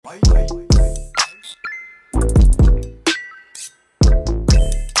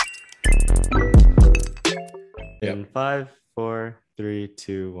And five, four, three,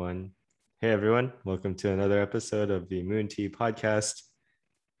 two, one. Hey everyone, welcome to another episode of the Moon Tea Podcast.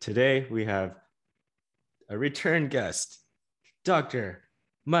 Today we have a return guest, Dr.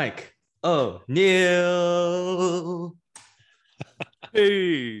 Mike O'Neill.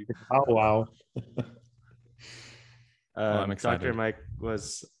 Hey. Oh, wow. I'm excited. Dr. Mike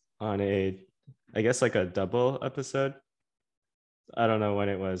was on I guess like a double episode. I don't know when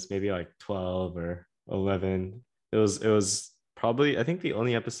it was, maybe like 12 or 11. It was probably, I think, the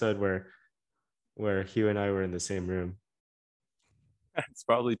only episode where Hugh and I were in the same room. It's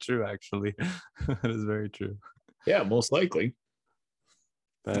probably true, actually. That is very true. Yeah, most likely.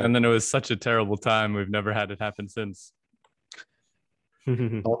 And then it was such a terrible time. We've never had it happen since.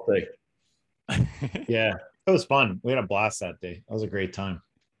 I'll say. Yeah, it was fun. We had a blast that day. That was a great time.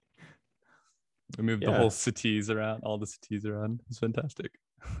 We moved the whole cities around, all the cities around. It's fantastic.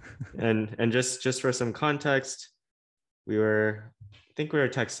 and just for some context, I think we were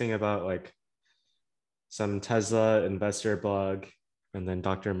texting about like some Tesla investor blog, and then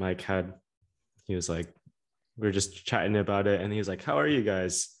Dr. Mike we were just chatting about it, and he was like, "How are you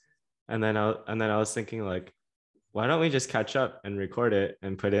guys?" And then I was thinking, like, why don't we just catch up and record it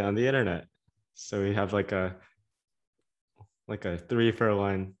and put it on the internet? So we have like a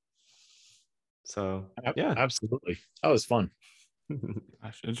 3-for-1. So yeah, absolutely. That was fun.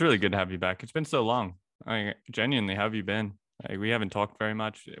 Gosh, it's really good to have you back. It's been so long. Genuinely, how have you been? We haven't talked very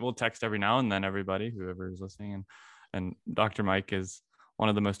much. We'll text every now and then, everybody, whoever is listening. And Dr. Mike is one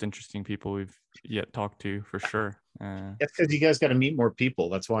of the most interesting people we've yet talked to, for sure. That's because you guys got to meet more people.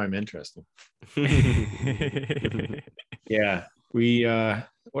 That's why I'm interested. Yeah.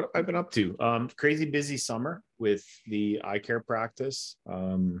 What have I been up to? Crazy busy summer with the eye care practice.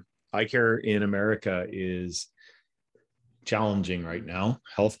 Eye care in America is challenging right now.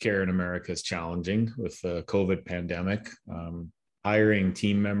 Healthcare in America is challenging with the COVID pandemic. Hiring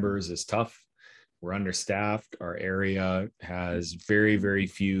team members is tough. We're understaffed. Our area has very, very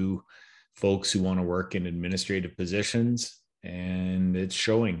few folks who want to work in administrative positions, and it's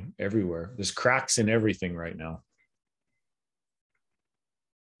showing everywhere. There's cracks in everything right now.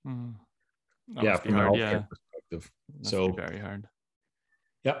 Yeah, from a healthcare perspective. So very hard.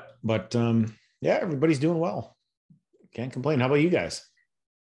 Yeah, but yeah, everybody's doing well. Can't complain. How about you guys?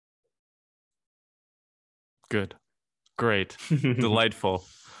 Good, great, delightful.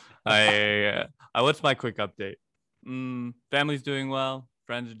 What's my quick update? Family's doing well.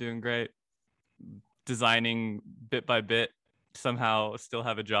 Friends are doing great. Designing bit by bit. Somehow still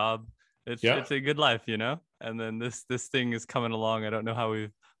have a job. It's a good life, you know. And then this thing is coming along. I don't know how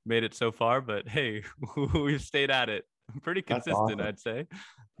we've made it so far, but hey, we've stayed at it. Pretty consistent, awesome. I'd say.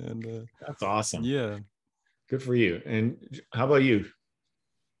 And that's awesome. Yeah, good for you. And how about you,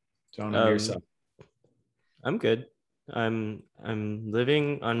 John, on your side? I'm good. I'm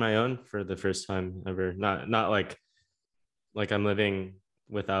living on my own for the first time ever. Not like I'm living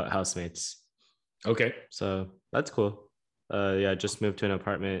without housemates. Okay. So that's cool. I just moved to an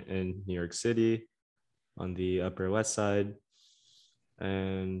apartment in New York City on the Upper West Side.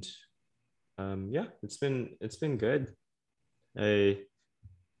 And it's been good. I'm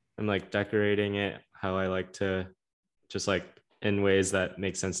like decorating it how I like to, just like in ways that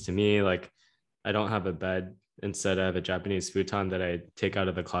make sense to me. Like I don't have a bed. Instead, I have a Japanese futon that I take out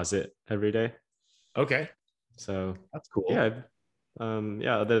of the closet every day. Okay. So that's cool. Yeah.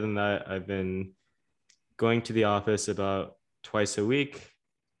 Other than that, I've been going to the office about twice a week,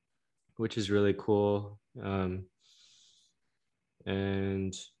 which is really cool.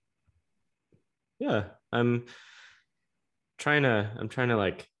 And yeah, I'm trying to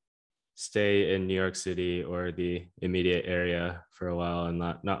like stay in New York City or the immediate area for a while and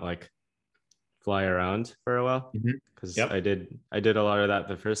not like fly around for a while, because I did a lot of that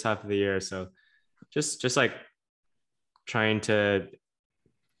the first half of the year. So just like trying to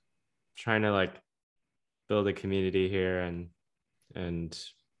like build a community here and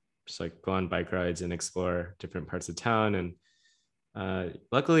just like go on bike rides and explore different parts of town. And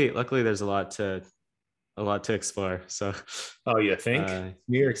luckily there's a lot to explore. So you think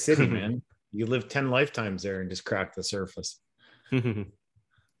New York City, man, you live 10 lifetimes there and just crack the surface.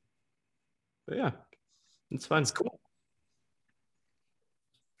 But yeah, it's fun. It's cool.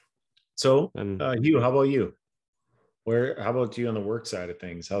 So Hugh, how about you? How about you on the work side of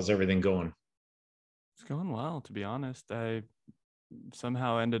things? How's everything going? It's going well, to be honest. I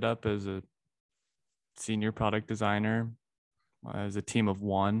somehow ended up as a senior product designer as a team of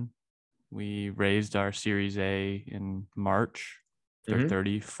one. We raised our Series A in March. They're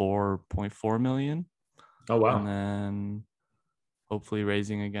 34.4 million. Oh, wow. And then hopefully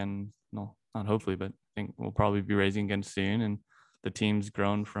raising again not hopefully, but I think we'll probably be raising again soon. And the team's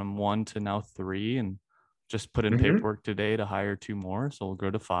grown from 1 to now 3, and just put in paperwork today to hire 2 more. So we'll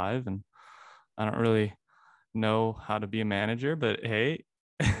grow to 5. And I don't really know how to be a manager, but hey,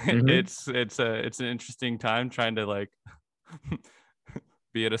 it's an interesting time trying to like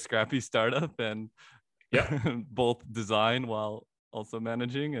be at a scrappy startup and both design while also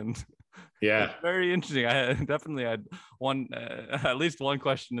managing. And it's very interesting. I definitely had one at least one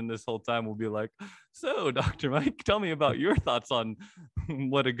question in this whole time will be like, so Dr. Mike, tell me about your thoughts on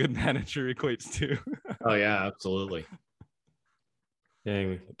what a good manager equates to. Oh yeah, absolutely.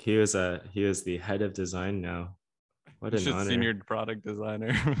 Yeah, he was the head of design now. What an honor. Senior product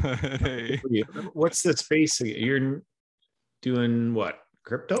designer. Hey. What's the space? You're doing what?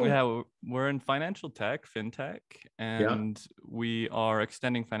 Crypto? Yeah, we're in financial tech, fintech, and we are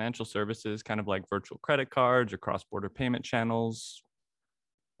extending financial services, kind of like virtual credit cards or cross-border payment channels,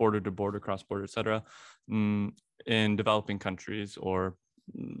 border-to-border, cross-border, etc., in developing countries or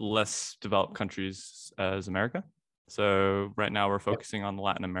less developed countries as America. So right now we're focusing on the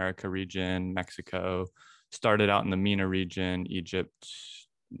Latin America region, Mexico, started out in the MENA region, Egypt.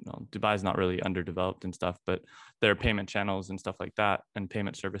 Dubai is not really underdeveloped and stuff, but their payment channels and stuff like that and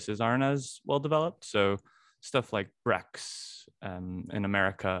payment services aren't as well developed. So stuff like Brex in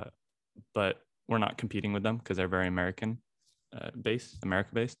America, but we're not competing with them because they're very America based.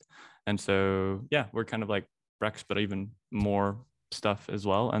 And so, yeah, we're kind of like Brex, but even more stuff as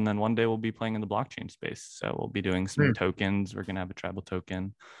well. And then one day we'll be playing in the blockchain space. So we'll be doing some tokens. We're going to have a tribal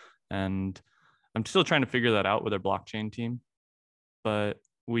token. And I'm still trying to figure that out with our blockchain team. But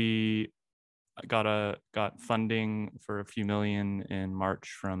we got funding for a few million in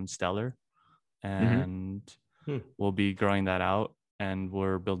March from Stellar, and we'll be growing that out, and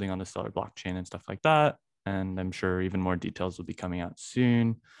we're building on the Stellar blockchain and stuff like that. And I'm sure even more details will be coming out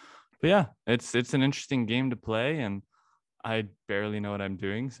soon. But yeah, it's an interesting game to play, and I barely know what I'm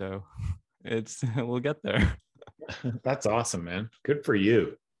doing, so we'll get there. That's awesome, man. Good for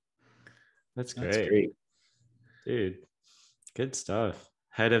you. That's great. Dude. Good stuff.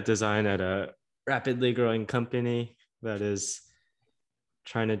 Head of design at a rapidly growing company that is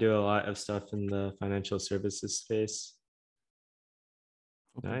trying to do a lot of stuff in the financial services space.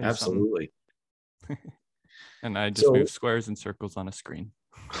 Nice. Absolutely. And I just move squares and circles on a screen.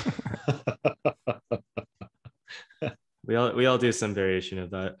 we all do some variation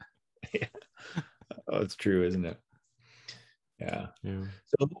of that. Yeah. Oh, it's true, isn't it? Yeah.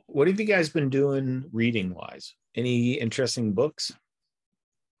 So what have you guys been doing reading wise? Any interesting books?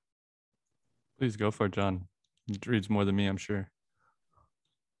 Please go for it, John. He reads more than me, I'm sure.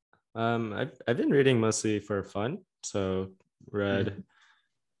 I've been reading mostly for fun. So read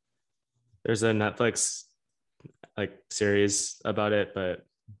there's a Netflix like series about it, but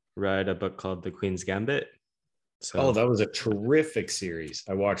read a book called The Queen's Gambit. So that was a terrific series.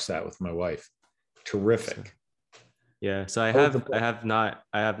 I watched that with my wife. Terrific. Yeah, so I have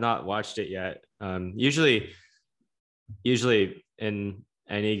not watched it yet. Usually in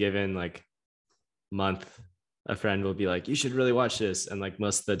any given like month, a friend will be like, you should really watch this, and like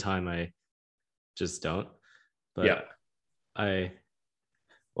most of the time I just don't. But I've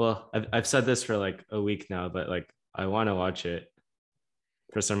said this for like a week now, but like I want to watch it.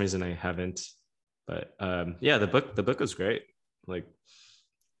 For some reason I haven't. But the book was great. Like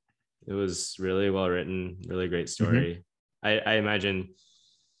it was really well written, really great story. I imagine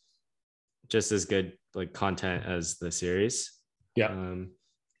just as good like content as the series.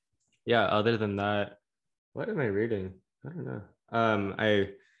 Other than that, what am I reading? I don't know.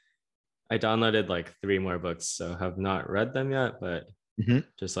 I downloaded like 3 more books, so have not read them yet, but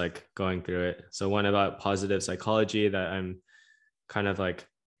just like going through it. So one about positive psychology that I'm kind of like,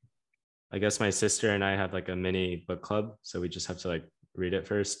 I guess my sister and I have like a mini book club, so we just have to like read it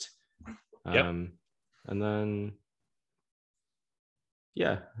first. And then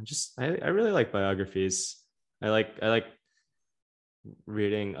I really like biographies. I like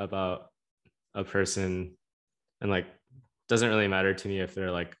reading about a person, and like doesn't really matter to me if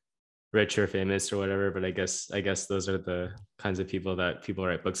they're like rich or famous or whatever, but I guess those are the kinds of people that people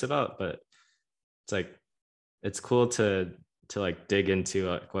write books about. But it's like it's cool to like dig into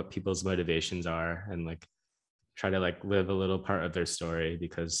like what people's motivations are and like try to like live a little part of their story,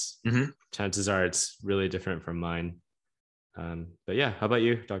 because chances are it's really different from mine. But yeah, how about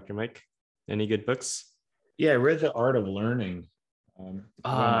you, Dr. Mike? Any good books? Yeah, I read The Art of Learning.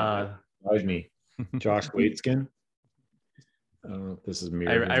 Surprised me. Josh Waitzkin. I don't know if this is me.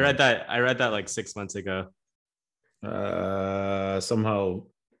 I read that like 6 months ago. Somehow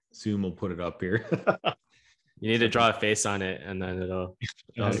Zoom will put it up here. You need to draw a face on it, and then it'll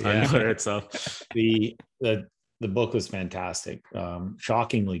Yeah. unblur itself. The book was fantastic,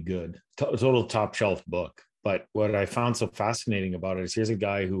 shockingly good, total top shelf book. But what I found so fascinating about it is here's a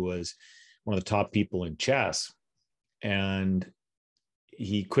guy who was one of the top people in chess, and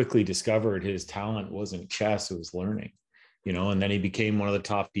he quickly discovered his talent wasn't chess, it was learning, and then he became one of the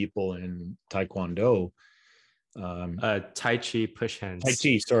top people in Taekwondo. Tai Chi push hands. Tai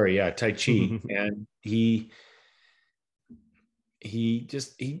Chi, sorry, yeah, Tai Chi. And he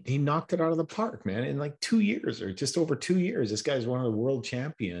knocked it out of the park, man, in like 2 years, or just over 2 years. This guy's one of the world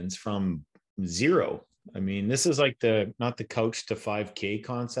champions from zero. I mean, this is like not the couch to 5K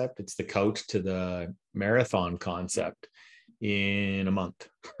concept, it's the couch to the marathon concept in a month.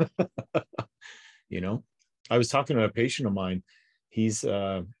 I was talking to a patient of mine. He's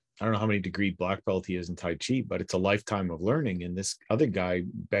I don't know how many degree black belt he is in Tai Chi, but it's a lifetime of learning. And this other guy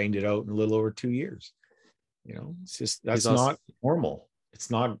banged it out in a little over 2 years. It's just, that's not normal.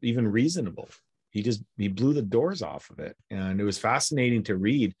 It's not even reasonable. He blew the doors off of it. And it was fascinating to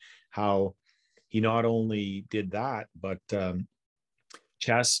read how he not only did that, but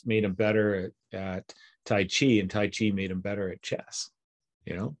chess made him better at Tai Chi, and Tai Chi made him better at chess,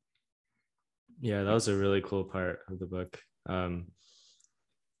 Yeah, that was a really cool part of the book.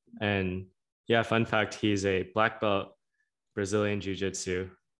 And yeah, fun fact, he's a black belt Brazilian jiu-jitsu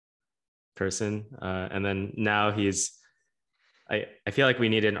person. And then now I feel like we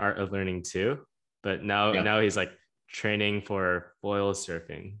need an art of learning too, but now he's like training for foil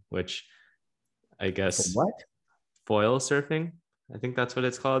surfing, which I guess what? Foil surfing, I think that's what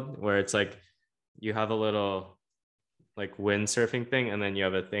it's called, where it's like you have a little like windsurfing thing, and then you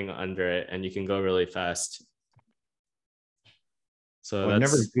have a thing under it, and you can go really fast. So I've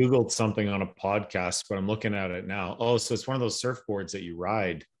never Googled something on a podcast, but I'm looking at it now. Oh, so it's one of those surfboards that you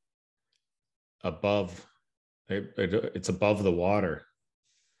ride above. It's above the water.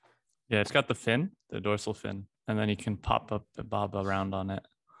 Yeah, it's got the fin, the dorsal fin, and then you can pop up the bob around on it.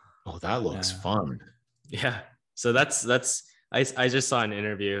 Oh, that looks fun. Yeah. So that's I just saw an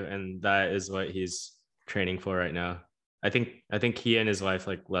interview, and that is what he's training for right now. I think he and his wife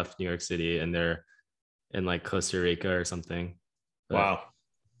like left New York City, and they're in like Costa Rica or something. But wow.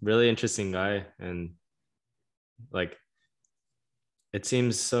 Really interesting guy. And like, it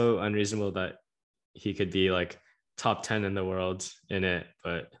seems so unreasonable that he could be like top 10 in the world in it,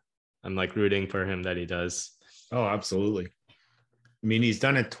 but I'm like rooting for him that he does. Oh, absolutely. I mean, he's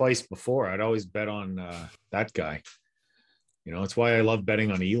done it twice before. I'd always bet on that guy. It's why I love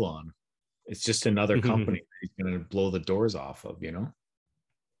betting on Elon. It's just another company he's going to blow the doors off of,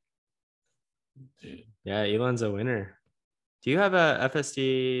 Yeah, Elon's a winner. Do you have a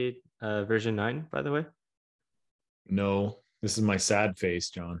FSD version 9, by the way? No, this is my sad face,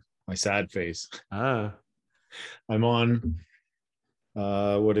 John. My sad face. Ah. I'm on,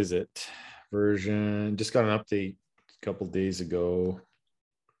 what is it? Just got an update a couple days ago.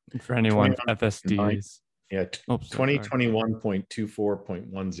 For anyone, FSDs. Yeah,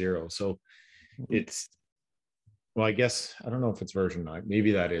 2021.24.10. So it's, well, I guess, I don't know if it's version 9.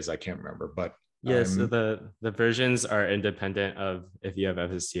 Maybe that is, I can't remember, but yeah, so the versions are independent of if you have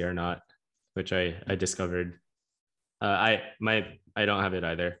FSD or not, which I discovered. I don't have it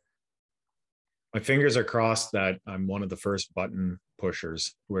either. My fingers are crossed that I'm one of the first button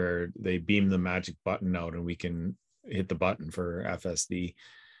pushers where they beam the magic button out and we can hit the button for FSD.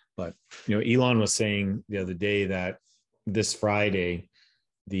 But Elon was saying the other day that this Friday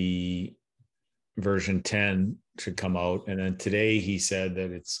the version 10 should come out, and then today he said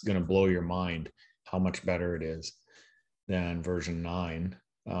that it's going to blow your mind how much better it is than version 9.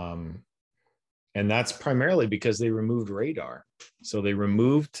 And that's primarily because they removed radar. So they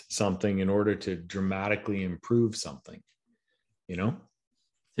removed something in order to dramatically improve something, To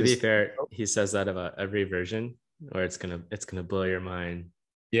be fair, he says that about every version, or it's gonna blow your mind.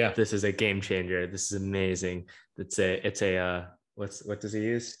 Yeah, this is a game changer. This is amazing. It's a what does he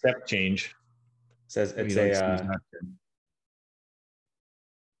use? Step change. Says it's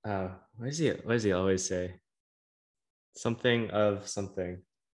what does he always say? Something of something.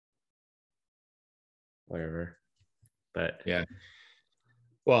 Whatever. But yeah.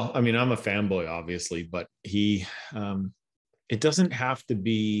 Well, I mean, I'm a fanboy, obviously, but it doesn't have to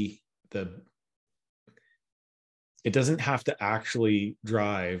be it doesn't have to actually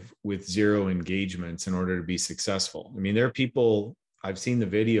drive with 0 engagements in order to be successful. I mean, there are people, I've seen the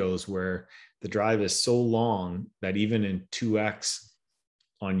videos where the drive is so long that even in 2x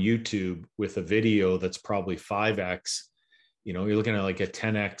on YouTube with a video that's probably 5x, you're looking at like a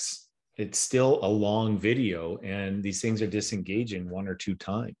 10x, it's still a long video, and these things are disengaging 1 or 2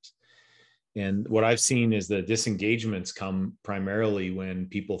 times. And what I've seen is the disengagements come primarily when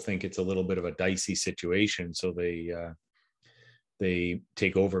people think it's a little bit of a dicey situation, so they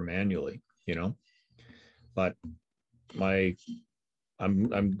take over manually, you know. But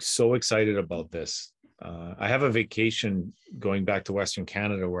I'm so excited about this. I have a vacation going back to Western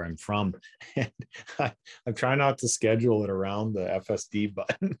Canada where I'm from, and I'm trying not to schedule it around the FSD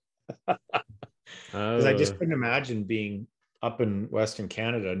button because I just couldn't imagine being up in Western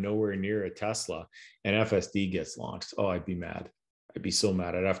Canada, nowhere near a Tesla, and FSD gets launched. Oh, I'd be mad. I'd be so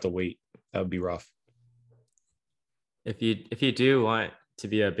mad. I'd have to wait. That would be rough. If you do want to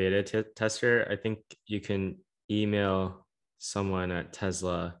be a beta tester, I think you can email someone at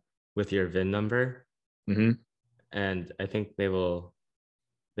Tesla with your VIN number, and I think they will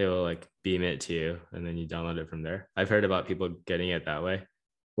like beam it to you, and then you download it from there. I've heard about people getting it that way.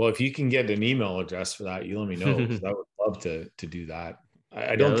 Well, if you can get an email address for that, you let me know, because I would love to do that.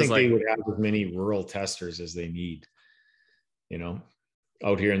 I don't think they would have as many rural testers as they need, you know,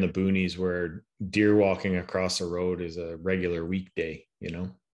 out here in the boonies where deer walking across a road is a regular weekday, you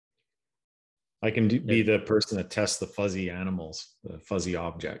know. I can be the person that tests the fuzzy animals, the fuzzy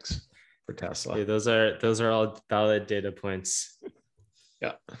objects for Tesla. Yeah, those are all valid data points.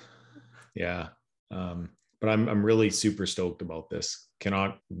 Yeah. But I'm really super stoked about this.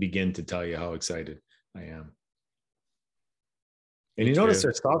 Cannot begin to tell you how excited I am. And you notice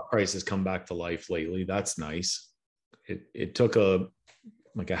their stock price has come back to life lately. That's nice. It took a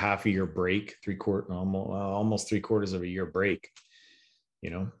half a year break, almost 3/4 of a year break, you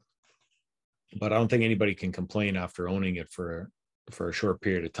know. But I don't think anybody can complain after owning it for a short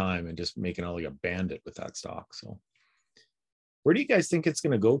period of time and just making out like a bandit with that stock. So where do you guys think it's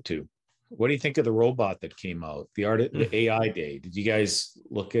going to go to? What do you think of the robot that came out, the AI day? Did you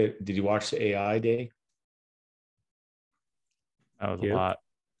watch the AI day? That was a lot.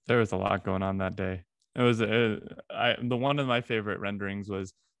 There was a lot going on that day. It was the one of my favorite renderings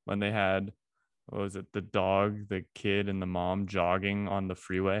was when they had, what was it, the dog, the kid, and the mom jogging on the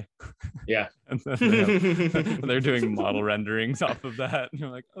freeway. Yeah. And then they're doing model renderings off of that. And you're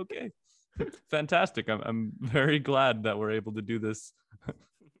like, okay, fantastic. I'm very glad that we're able to do this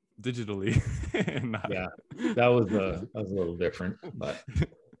digitally. Yeah, that was a little different, but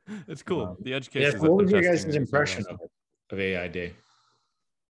it's cool. The edge cases. What was your guys' impression of AI Day?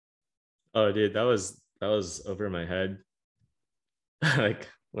 Oh, dude, that was over my head.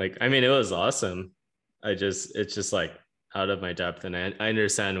 like I mean, it was awesome. It's just like out of my depth, and I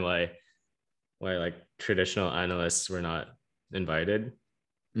understand why like traditional analysts were not invited.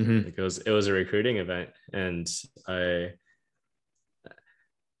 Like it was a recruiting event, and I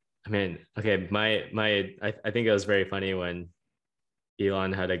mean, okay, I think it was very funny when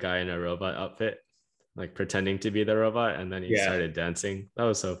Elon had a guy in a robot outfit, like pretending to be the robot, and then he started dancing. That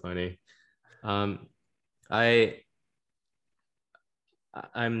was so funny. I'm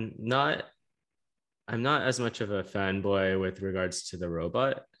not as much of a fanboy with regards to the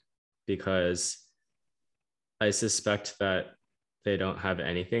robot, because I suspect that they don't have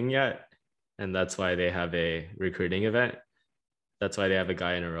anything yet, and that's why they have a recruiting event. That's why they have a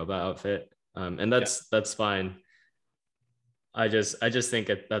guy in a robot outfit, and that's fine. I just think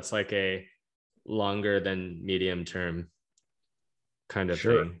that's like a longer than medium term kind of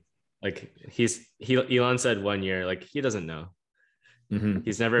thing. Like Elon said 1 year. Like, he doesn't know.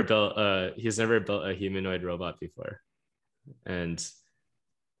 He's never built a humanoid robot before, and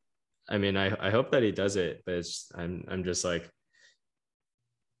I mean, I hope that he does it, but I'm just like,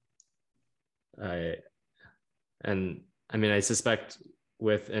 I suspect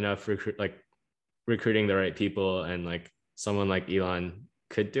with enough recruiting the right people, and like someone like Elon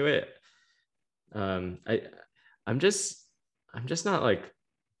could do it. I'm just not like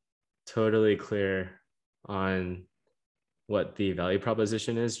totally clear on what the value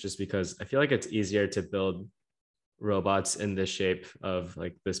proposition is, just because I feel like it's easier to build robots in the shape of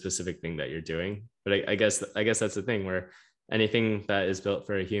like the specific thing that you're doing. But I guess that's the thing, where anything that is built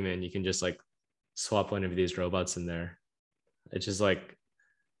for a human, you can just like swap one of these robots in there. It's just like,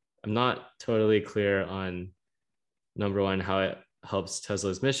 I'm not totally clear on, number one, how it helps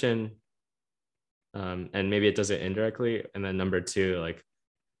Tesla's mission, and maybe it does it indirectly, and then number two, like,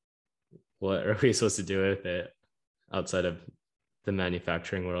 what are we supposed to do with it outside of the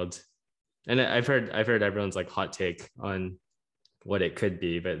manufacturing world? And I've heard everyone's like hot take on what it could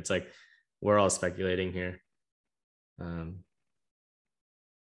be, but it's like, we're all speculating here. I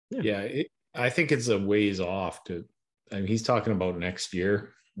think it's a ways off he's talking about next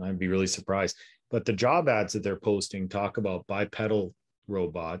year. I'd be really surprised. But the job ads that they're posting talk about bipedal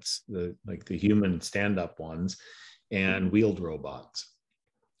robots, the human stand-up ones, and wheeled robots.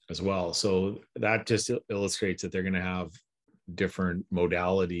 as well. So that just illustrates that they're going to have different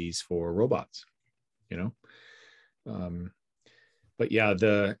modalities for robots, you know. But yeah,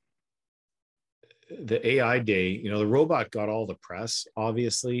 the AI day, you know, the robot got all the press,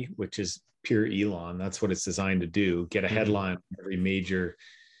 obviously, which is pure Elon. That's what it's designed to do, get a headline on every major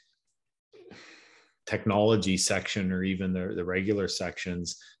technology section or even the regular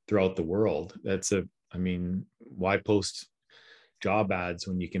sections throughout the world. I mean, why post job ads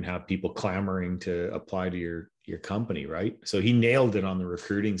when you can have people clamoring to apply to your company, right? So he nailed it on the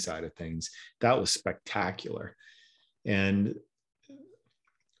recruiting side of things. That was spectacular. And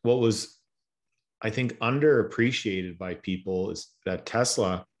what was, I think, underappreciated by people is that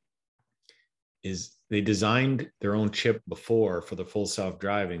Tesla they designed their own chip before for the full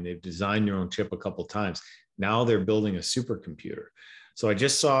self-driving. They've designed their own chip a couple of times. Now they're building a supercomputer. So I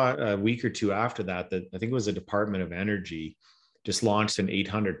just saw a week or two after that I think it was the Department of Energy just launched an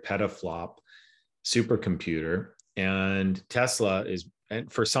 800 petaflop supercomputer, and Tesla is,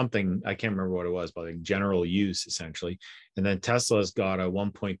 and for something, I can't remember what it was, but like general use essentially. And then Tesla's got a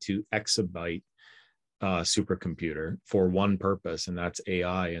 1.2 exabyte supercomputer for one purpose, and that's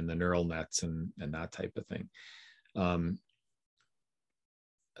AI and the neural nets and that type of thing.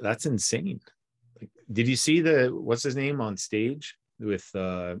 That's insane. Like, did you see what's his name on stage with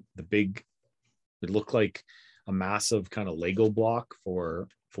the big, it looked like a massive kind of Lego block for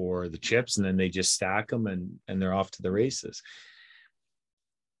the chips, and then they just stack them and they're off to the races.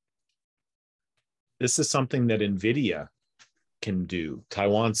 This is something that NVIDIA can do.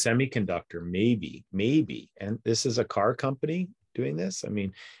 Taiwan Semiconductor, maybe. And this is a car company doing this. I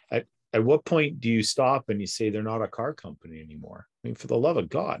mean, at what point do you stop and you say they're not a car company anymore? I mean, for the love of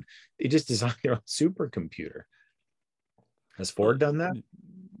God, they just designed their own supercomputer. Has Ford done that?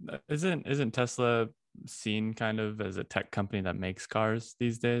 Isn't Tesla seen kind of as a tech company that makes cars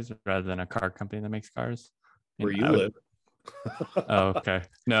these days rather than a car company that makes cars? Where you live. Oh, okay.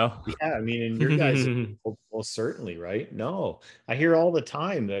 No. Yeah, I mean, and your guys most certainly, right? No, I hear all the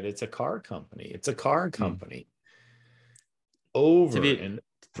time that it's a car company. It's a car company. Over and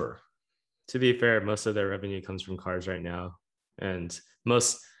over. To be fair, most of their revenue comes from cars right now, and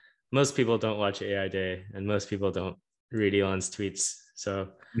most people don't watch AI Day, and most people don't read Elon's tweets. So,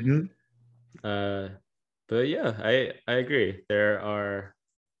 but yeah, I agree. There are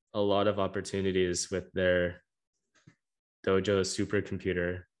a lot of opportunities with their Dojo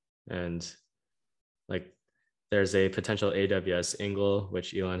supercomputer, and like there's a potential AWS angle,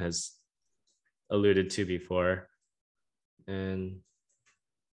 which Elon has alluded to before. And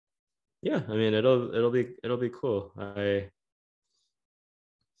yeah, I mean, it'll be cool. There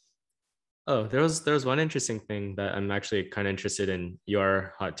was one interesting thing that I'm actually kind of interested in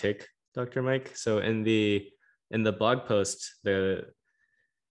your hot take, Dr. Mike. So in the blog post,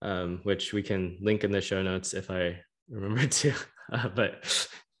 which we can link in the show notes if I remember to, but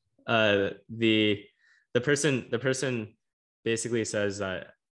the person basically says that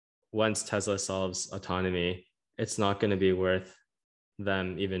once Tesla solves autonomy, it's not going to be worth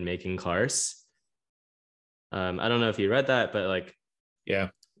them even making cars. I don't know if you read that, but like, yeah,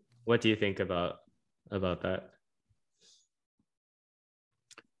 what do you think about that?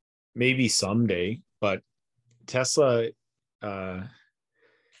 Maybe someday, but Tesla,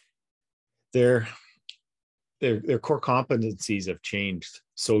 their core competencies have changed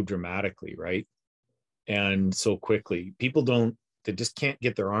so dramatically, right? And so quickly. They just can't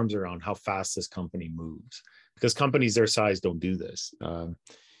get their arms around how fast this company moves, because companies their size don't do this.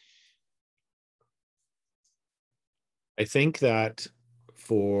 I think that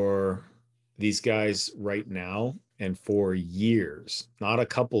for these guys right now and for years, not a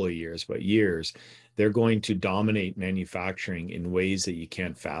couple of years, but years, they're going to dominate manufacturing in ways that you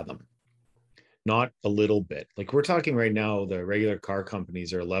can't fathom. Not a little bit. Like we're talking right now, the regular car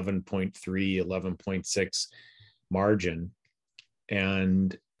companies are 11.3, 11.6 margin.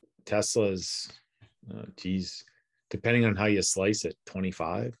 And Tesla's, depending on how you slice it,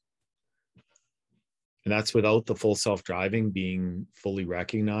 25. And that's without the full self-driving being fully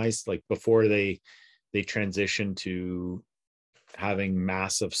recognized. Like before they transition to having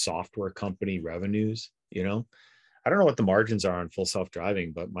massive software company revenues, you know. I don't know what the margins are on full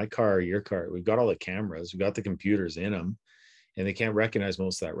self-driving, but my car, your car, we've got all the cameras, we've got the computers in them, and they can't recognize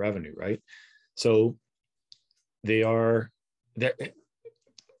most of that revenue, right? So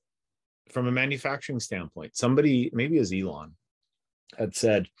from a manufacturing standpoint, somebody, maybe as Elon, had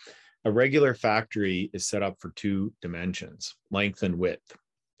said, a regular factory is set up for two dimensions, length and width,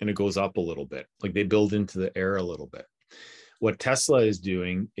 and it goes up a little bit. Like they build into the air a little bit. What Tesla is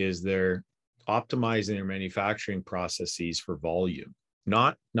doing is they're optimizing their manufacturing processes for volume.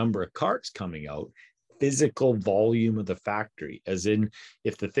 not number of cars coming out, physical volume of the factory. As in,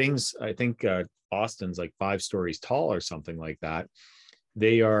 if the things, I think Austin's like 5 stories tall or something like that,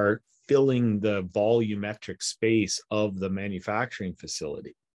 they are filling the volumetric space of the manufacturing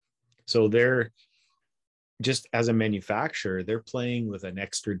facility. So they're just, as a manufacturer, they're playing with an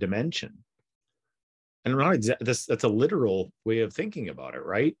extra dimension. And not that's a literal way of thinking about it,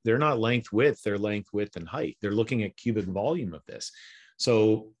 right? They're not length width, they're length, width, and height. They're looking at cubic volume of this.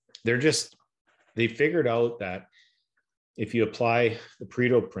 So they figured out that if you apply the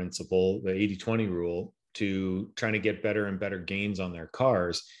Pareto principle, the 80-20 rule, to trying to get better and better gains on their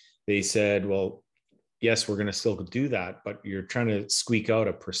cars, they said, well, yes, we're going to still do that, but you're trying to squeak out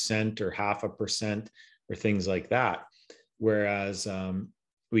 1% or 0.5% or things like that. Whereas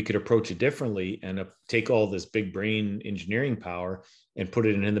we could approach it differently and take all this big brain engineering power and put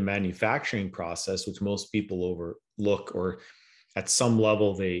it in the manufacturing process, which most people overlook, or at some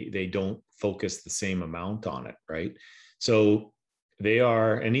level they don't focus the same amount on it, right? So they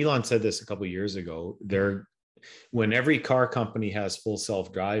are, and Elon said this a couple of years ago, when every car company has full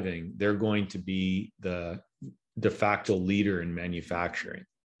self-driving, they're going to be the de facto leader in manufacturing.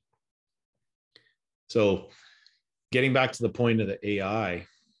 So getting back to the point of the AI,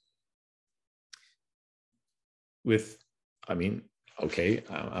 okay,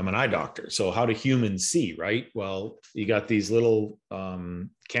 I'm an eye doctor. So how do humans see, right? Well, you got these little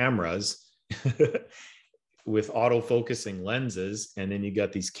cameras with auto-focusing lenses, and then you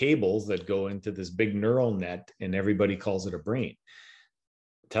got these cables that go into this big neural net, and everybody calls it a brain.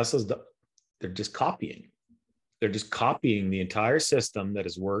 They're just copying. They're just copying the entire system that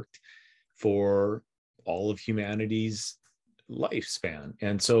has worked for all of humanity's lifespan.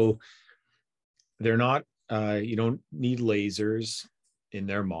 And so they're not, you don't need lasers in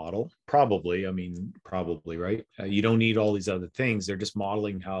their model. Probably, right? You don't need all these other things. They're just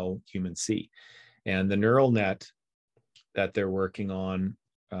modeling how humans see. And the neural net that they're working on,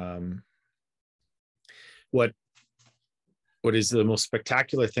 what is the most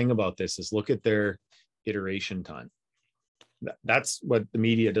spectacular thing about this is look at their iteration time. That's what the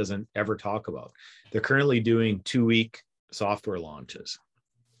media doesn't ever talk about. They're currently doing 2-week software launches.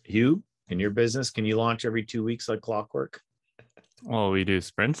 Hugh, in your business, can you launch every 2 weeks like clockwork? Well, we do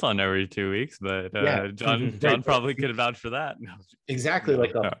sprints on every 2 weeks, but John probably could vouch for that. Exactly,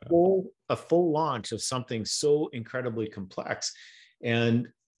 like a full launch of something so incredibly complex. And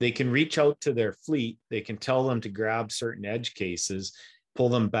they can reach out to their fleet. They can tell them to grab certain edge cases, pull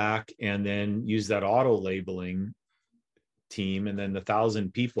them back, and then use that auto labeling team. And then the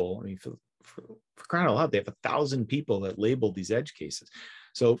 1,000 people, for crying out loud, they have 1,000 people that label these edge cases.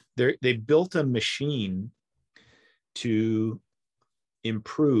 So they built a machine to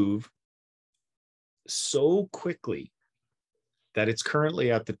improve so quickly that it's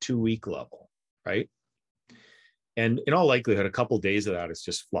currently at the 2-week level, right? And in all likelihood, a couple of days of that is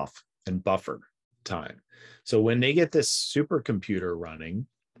just fluff and buffer time. So when they get this supercomputer running,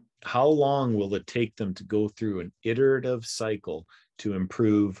 how long will it take them to go through an iterative cycle to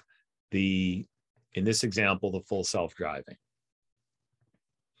improve in this example, the full self-driving?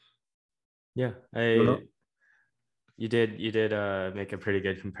 Yeah, you did make a pretty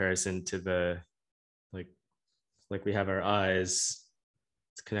good comparison to the like we have our eyes,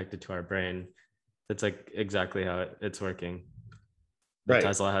 it's connected to our brain. That's like exactly how it's working. Right.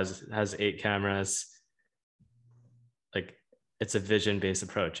 Tesla has 8 cameras. Like it's a vision-based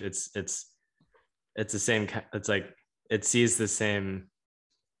approach. It's the same. It's like it sees the same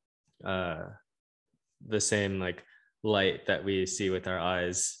like light that we see with our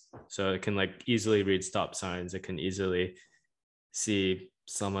eyes. So it can like easily read stop signs. It can easily see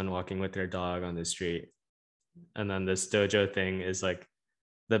someone walking with their dog on the street. And then this Dojo thing is like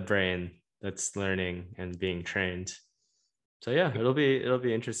the brain that's learning and being trained. So yeah, it'll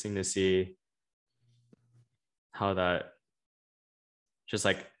be interesting to see how that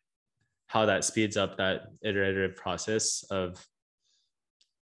speeds up that iterative process of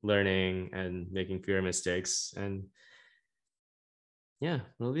learning and making fewer mistakes. And yeah,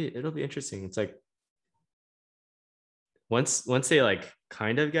 it'll be interesting. It's like once they like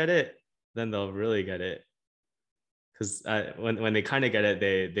kind of get it, then they'll really get it. Because when they kind of get it,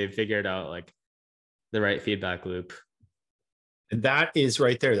 they figured out like the right feedback loop. And that is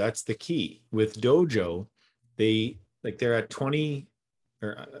right there. That's the key with Dojo. They're at 20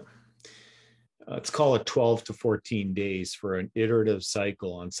 or let's call it 12 to 14 days for an iterative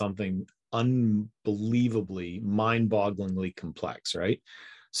cycle on something unbelievably, mind-bogglingly complex, right?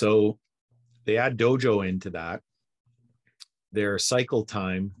 So they add Dojo into that. Their cycle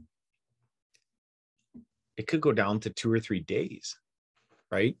time, it could go down to 2 or 3 days.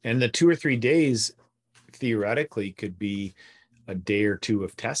 right? And the 2 or 3 days theoretically could be a day or two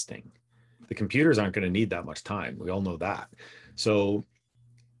of testing. The computers aren't going to need that much time. We all know that. So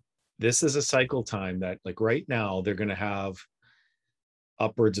this is a cycle time that, like right now, they're going to have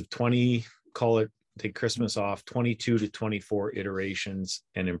upwards of 20, call it, take Christmas off, 22 to 24 iterations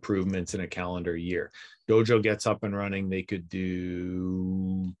and improvements in a calendar year. Dojo gets up and running, they could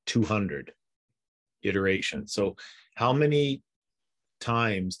do 200 iterations. So how many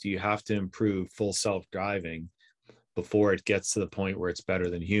times do you have to improve full self-driving before it gets to the point where it's better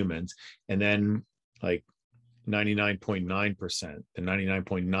than humans? And then like 99.9% and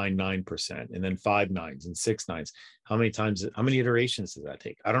 99.99%, and then 5 nines and 6 nines. How many times, how many iterations does that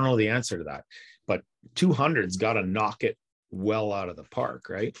take? I don't know the answer to that, but 200's got to knock it well out of the park,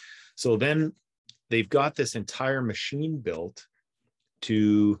 right? So then they've got this entire machine built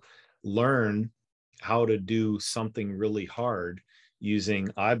to learn how to do something really hard using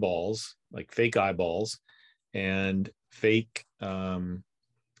eyeballs, like fake eyeballs and fake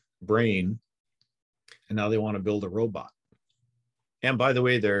brain. And now they want to build a robot. And by the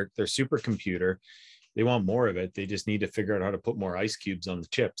way, their supercomputer, they want more of it. They just need to figure out how to put more ice cubes on the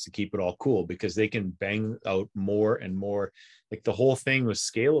chips to keep it all cool, because they can bang out more and more. Like the whole thing was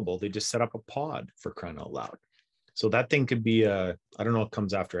scalable. They just set up a pod, for crying out loud. So that thing could be I don't know what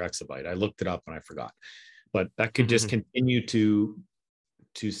comes after exabyte. I looked it up and I forgot, but that could just continue to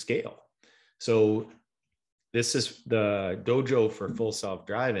scale. So this is the Dojo for full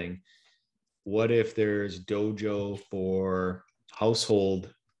self-driving. What if there's Dojo for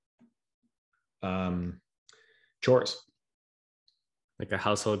household chores? Like a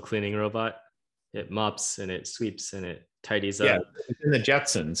household cleaning robot. It mops and it sweeps and it tidies Yeah, up. in the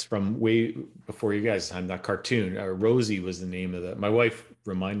Jetsons from way before you guys' time, that cartoon, Rosie was the name of my wife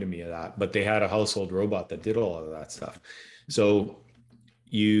reminded me of that, but they had a household robot that did all of that stuff. So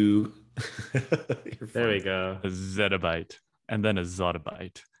you, there we go. A zettabyte and then a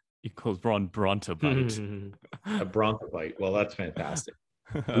zottabyte equals brontobyte. A brontobyte. Well, that's fantastic.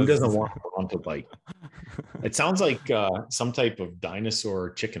 Who doesn't want a brontobyte? It sounds like some type of dinosaur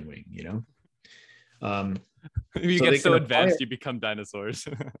chicken wing, you know? You get so advanced, you become dinosaurs.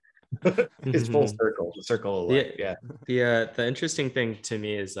 It's full circle, the circle of life. Yeah. The interesting thing to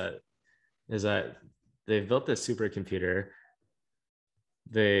me is that they've built this supercomputer.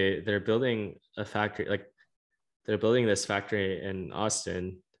 They're building a factory, like they're building this factory in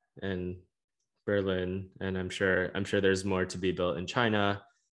Austin and Berlin, and I'm sure there's more to be built in China.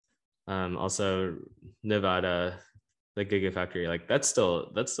 Also Nevada, the Gigafactory, like that's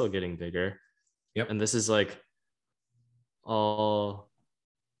still getting bigger. Yep. And this is like all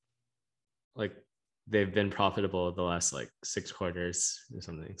like they've been profitable the last like 6 quarters or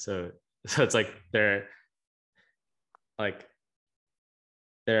something. So it's like they're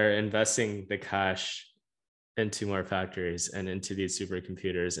investing the cash into more factories and into these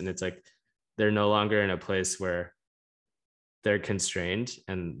supercomputers, and it's like they're no longer in a place where they're constrained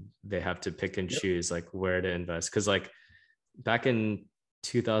and they have to pick and choose like where to invest. Because like back in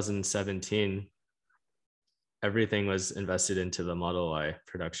 2017, everything was invested into the Model Y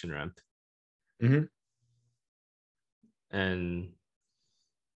production ramp. Mm-hmm. And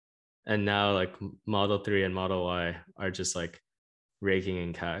now like Model 3 and Model Y are just like raking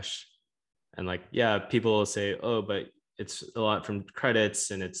in cash. And like, yeah, people will say, oh, but it's a lot from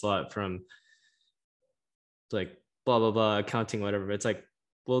credits and it's a lot from like blah, blah, blah, accounting, whatever. But it's like,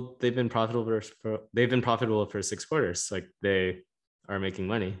 well, they've been profitable for 6 quarters. Like they are making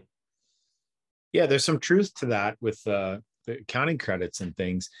money. Yeah, there's some truth to that with the accounting credits and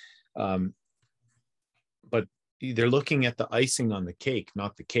things. But they're looking at the icing on the cake,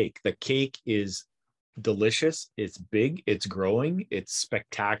 not the cake. The cake is delicious, it's big, it's growing, it's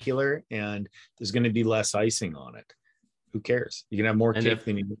spectacular, and there's going to be less icing on it. Who cares? You can have more cake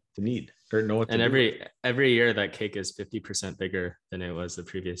than you need or know what to do. Every year that cake is 50% bigger than it was the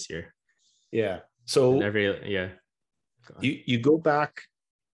previous year. Yeah. So you go back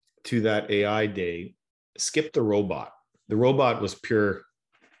to that AI day, skip the robot. The robot was pure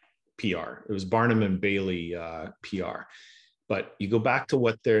PR. It was Barnum and Bailey PR. But you go back to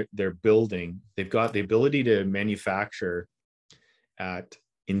what they're building. They've got the ability to manufacture at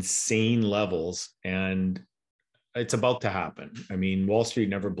insane levels, and it's about to happen. I mean, Wall Street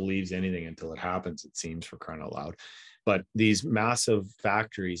never believes anything until it happens, it seems, for crying out loud. But these massive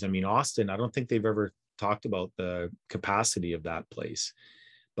factories, I mean, Austin, I don't think they've ever talked about the capacity of that place,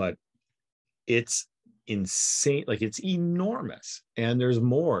 but it's insane. Like it's enormous, and there's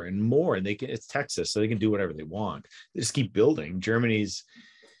more and more, and it's Texas, so they can do whatever they want. They just keep building. Germany's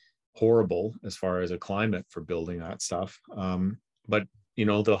horrible as far as a climate for building that stuff. But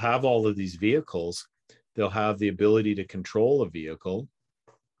they'll have all of these vehicles. They'll have the ability to control a vehicle.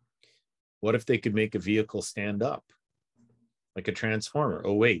 What if they could make a vehicle stand up like a transformer?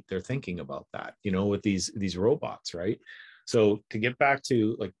 Oh, wait, they're thinking about that, with these robots, right? So to get back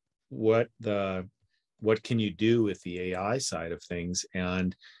to like what can you do with the AI side of things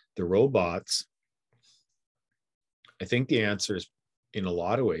and the robots, I think the answer is, in a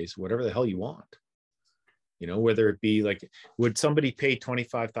lot of ways, whatever the hell you want. Whether it be like, would somebody pay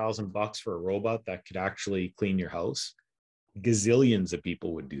 $25,000 for a robot that could actually clean your house? Gazillions of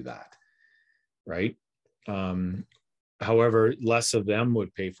people would do that, right? However, less of them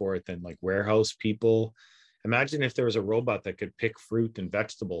would pay for it than like warehouse people. Imagine if there was a robot that could pick fruit and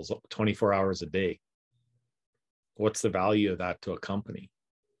vegetables 24 hours a day. What's the value of that to a company?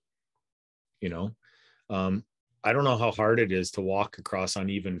 I don't know how hard it is to walk across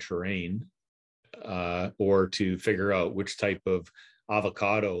uneven terrain, or to figure out which type of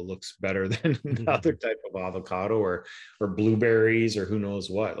avocado looks better than another type of avocado, or blueberries, or who knows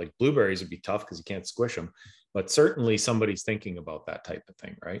what. Like blueberries would be tough because you can't squish them, but certainly somebody's thinking about that type of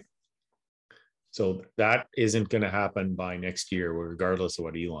thing, right? So that isn't going to happen by next year, regardless of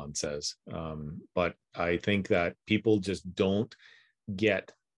what Elon says. But I think that people just don't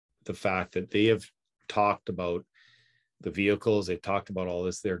get the fact that they have talked about the vehicles, they've talked about all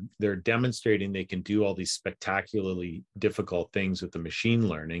this. They're demonstrating they can do all these spectacularly difficult things with the machine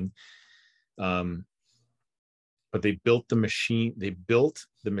learning. But they built the machine. They built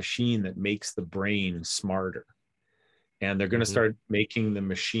the machine that makes the brain smarter, and they're going to start making the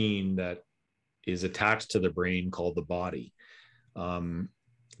machine that is attached to the brain, called the body.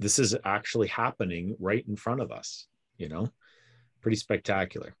 This is actually happening right in front of us. Pretty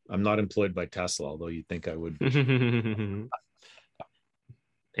spectacular. I'm not employed by Tesla, although you'd think I would be.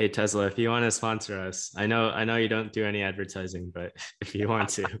 Hey Tesla, if you want to sponsor us, I know you don't do any advertising, but if you want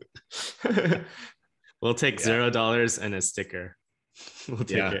to, we'll take $0 and a sticker. We'll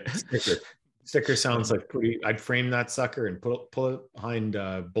take it. Sticker sounds like pretty. I'd frame that sucker and pull it behind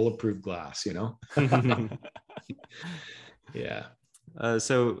bulletproof glass. Yeah.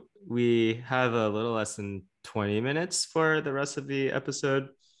 So we have a little less than 20 minutes for the rest of the episode.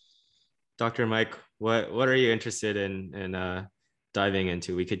 Dr. Mike, what are you interested in diving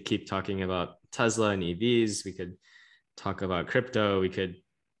into? We could keep talking about Tesla and EVs. We could talk about crypto. We could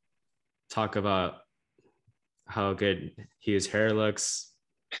talk about how good Hugh's hair looks.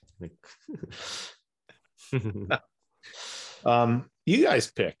 You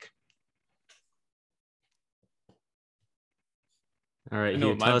guys pick. All right,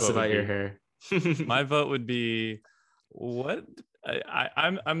 Hugh, tell us about your hair. My vote would be what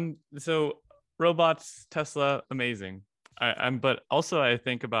I'm so robots, Tesla, amazing. But also I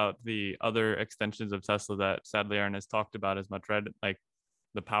think about the other extensions of Tesla that sadly aren't as talked about as much, right? Like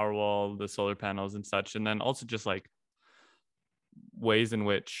the Powerwall, the solar panels and such, and then also just like ways in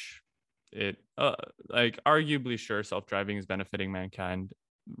which it like arguably sure self-driving is benefiting mankind.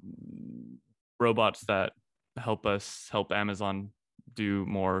 Robots that help Amazon do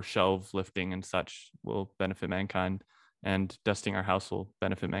more shelf lifting and such will benefit mankind, and dusting our house will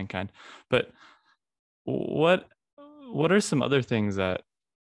benefit mankind. But what are some other things that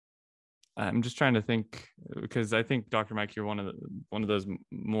I'm just trying to think, because I think Dr. Mike, you're one of those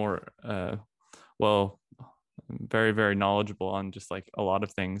more very, very knowledgeable on just like a lot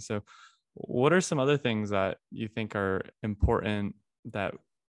of things. So what are some other things that you think are important that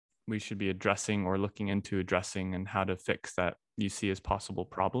we should be addressing or looking into addressing, and how to fix that you see as possible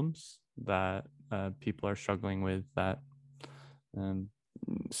problems that people are struggling with, that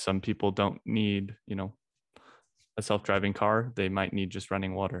some people don't need, a self-driving car, they might need just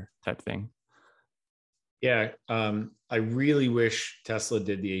running water type thing? Yeah. I really wish Tesla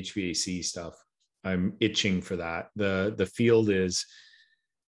did the HVAC stuff. I'm itching for that. The field is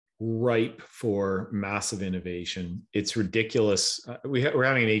ripe for massive innovation. It's ridiculous. We're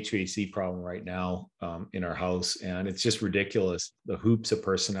having an HVAC problem right now in our house, and it's just ridiculous the hoops a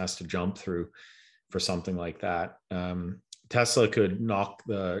person has to jump through for something like that. Tesla could knock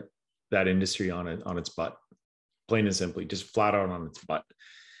that industry on its butt, plain and simply, just flat out on its butt.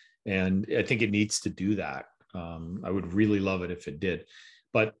 And I think it needs to do that. I would really love it if it did.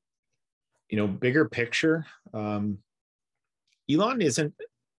 But bigger picture, Elon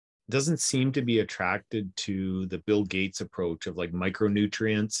doesn't seem to be attracted to the Bill Gates approach of like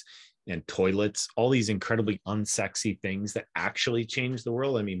micronutrients and toilets, all these incredibly unsexy things that actually change the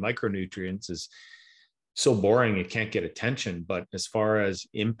world. I mean, micronutrients is so boring, it can't get attention. But as far as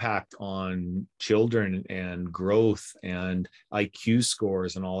impact on children and growth and IQ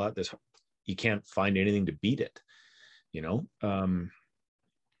scores and all that, you can't find anything to beat it,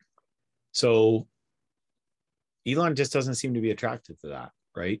 So Elon just doesn't seem to be attracted to that,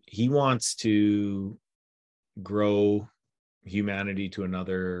 right? He wants to grow humanity to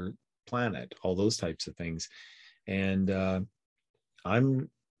another planet, all those types of things. And I'm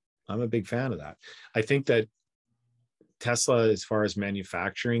a big fan of that. I think that Tesla, as far as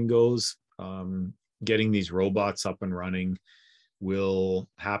manufacturing goes, getting these robots up and running will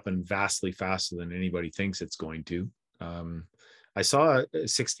happen vastly faster than anybody thinks it's going to. I saw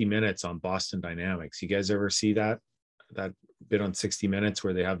 60 Minutes on Boston Dynamics. You guys ever see that bit on 60 Minutes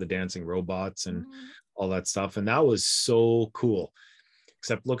where they have the dancing robots and all that stuff? And that was so cool.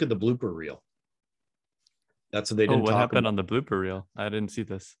 Except look at the blooper reel. That's what they didn't what talk happened about. on the blooper reel? I didn't see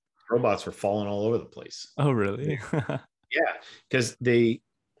this. Robots were falling all over the place. Oh, really? Yeah, because they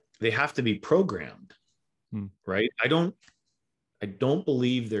have to be programmed, right? I don't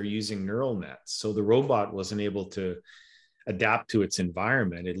believe they're using neural nets, so the robot wasn't able to adapt to its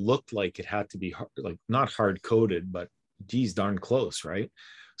environment. It looked like it had to be like not hard coded, but geez, darn close, right?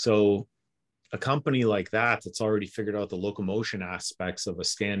 So a company like that's already figured out the locomotion aspects of a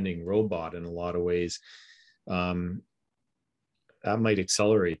standing robot in a lot of ways. That might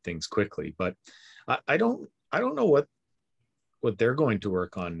accelerate things quickly, but I don't know what they're going to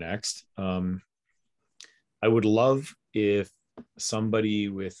work on next. I would love if somebody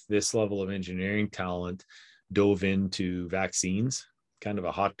with this level of engineering talent dove into vaccines, kind of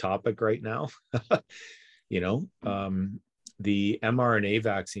a hot topic right now. The mRNA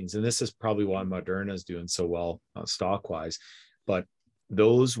vaccines, and this is probably why Moderna is doing so well stock wise, but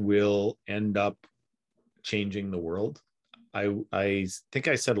those will end up changing the world. I think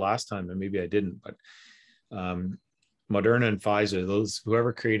I said last time, and maybe I didn't, but Moderna and Pfizer,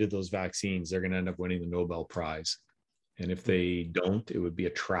 whoever created those vaccines, they're going to end up winning the Nobel Prize. And if they don't, it would be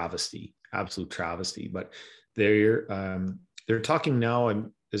a travesty, absolute travesty. But they're talking now.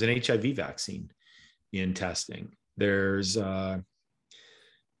 There's an HIV vaccine in testing. There's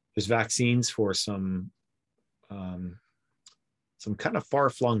vaccines for some kind of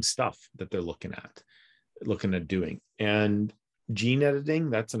far-flung stuff that they're looking at doing. And gene editing,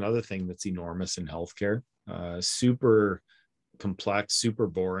 that's another thing that's enormous in healthcare. Super complex, super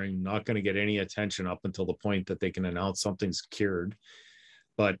boring, not going to get any attention up until the point that they can announce something's cured.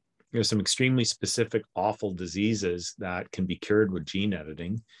 But there's some extremely specific, awful diseases that can be cured with gene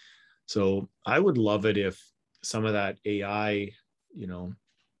editing. So I would love it if some of that AI,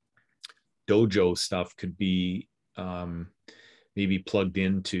 dojo stuff could be maybe plugged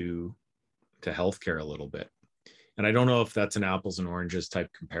into healthcare a little bit. And I don't know if that's an apples and oranges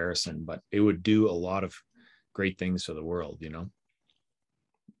type comparison, but it would do a lot of great things for the world,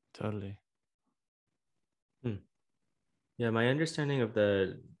 Totally. Yeah, my understanding of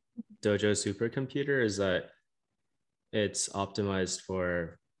the Dojo supercomputer is that it's optimized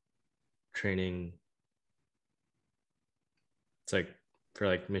for training. It's like for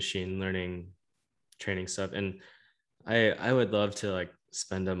like machine learning training stuff. And I would love to like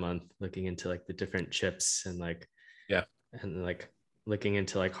spend a month looking into like the different chips and like looking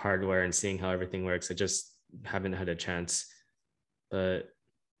into like hardware and seeing how everything works. I just haven't had a chance, but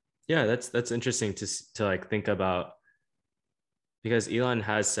yeah, that's interesting to like think about, because Elon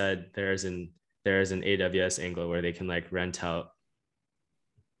has said there's an AWS angle where they can like rent out,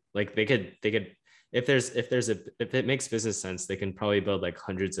 like they could if it makes business sense, they can probably build like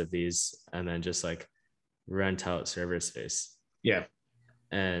hundreds of these and then just like rent out server space. Yeah.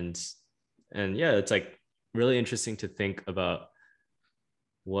 And yeah, it's like really interesting to think about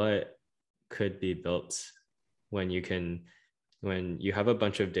what could be built when you have a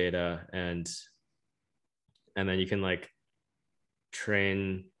bunch of data and then you can like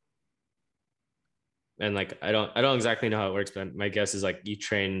train, and like I don't exactly know how it works, but my guess is like you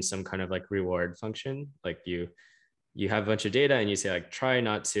train some kind of like reward function. Like you have a bunch of data and you say like try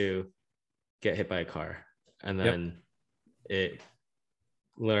not to get hit by a car, and then it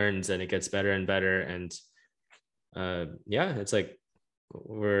learns and it gets better and better. And yeah, it's like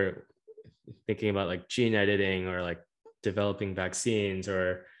we're thinking about like gene editing or like developing vaccines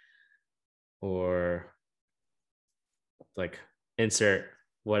or like insert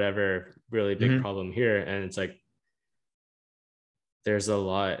whatever really big problem here. And it's like there's a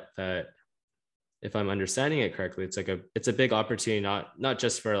lot that, if I'm understanding it correctly, it's a big opportunity, not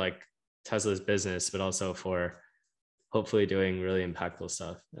just for like Tesla's business, but also for hopefully doing really impactful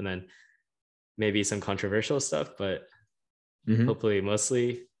stuff, and then maybe some controversial stuff, but hopefully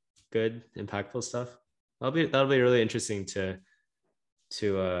mostly good, impactful stuff. That'll be really interesting to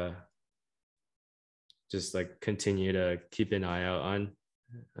just like continue to keep an eye out on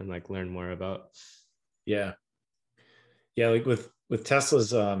and like learn more about. Yeah. Like with with Tesla's,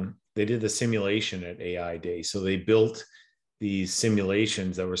 they did the simulation at AI Day. So they built these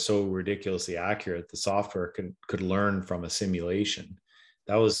simulations that were so ridiculously accurate, the software could learn from a simulation.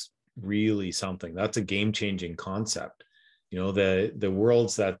 That was really something. That's a game-changing concept. You know, the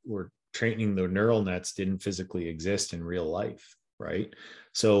worlds that were training the neural nets didn't physically exist in real life, right?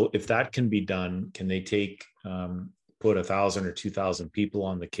 So if that can be done, can they put 1,000 or 2,000 people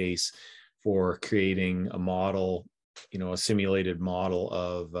on the case for creating a model, you know, a simulated model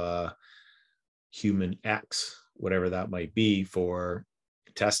of human X, whatever that might be, for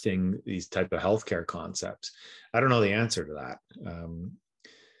testing these type of healthcare concepts? I don't know the answer to that.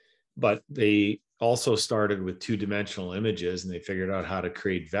 But they also started with 2-dimensional images, and they figured out how to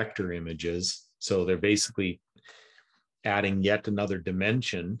create vector images. So they're basically adding yet another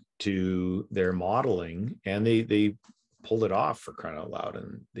dimension to their modeling, and they pulled it off, for crying out loud.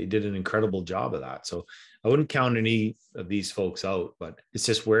 And they did an incredible job of that. So I wouldn't count any of these folks out, but it's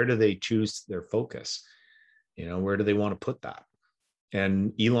just, where do they choose their focus? You know, where do they want to put that?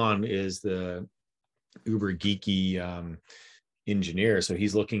 And Elon is the uber geeky engineer. So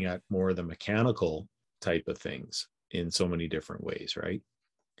he's looking at more of the mechanical type of things in so many different ways, right?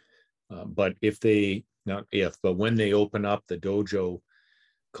 But when they open up the Dojo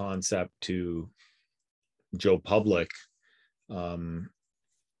concept to Joe Public,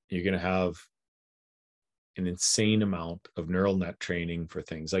 you're going to have an insane amount of neural net training for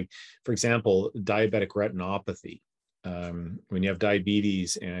things like, for example, diabetic retinopathy. When you have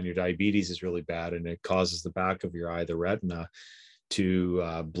diabetes and your diabetes is really bad and it causes the back of your eye, the retina,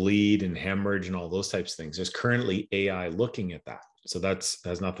 to bleed and hemorrhage and all those types of things. There's currently AI looking at that. So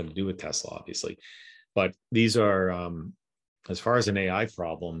has nothing to do with Tesla, obviously. But these are, as far as an AI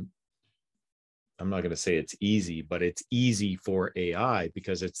problem, I'm not going to say it's easy, but it's easy for AI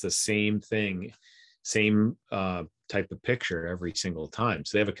because it's the same thing, same type of picture every single time.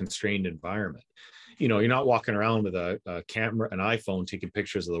 So they have a constrained environment. You know, you're not walking around with a camera, an iPhone, taking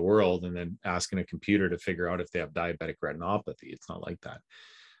pictures of the world and then asking a computer to figure out if they have diabetic retinopathy. It's not like that.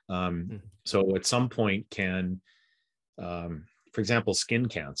 So at some point for example, skin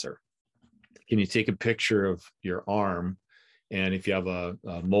cancer, can you take a picture of your arm? And if you have a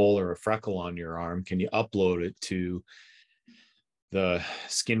mole or a freckle on your arm, can you upload it to the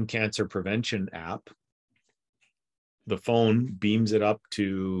skin cancer prevention app? The phone beams it up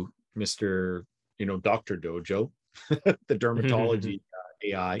to Mr. Dr. Dojo, the dermatology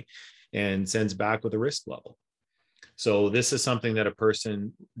AI, and sends back with a risk level. So this is something that a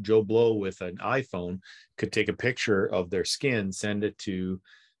person, Joe Blow, with an iPhone could take a picture of their skin, send it to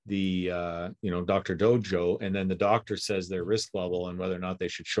the Dr. Dojo, and then the doctor says their risk level and whether or not they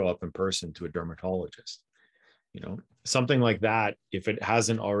should show up in person to a dermatologist. Something like that. If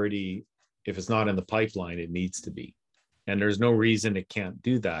it's not in the pipeline, it needs to be. And there's no reason it can't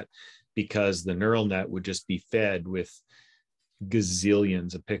do that, because the neural net would just be fed with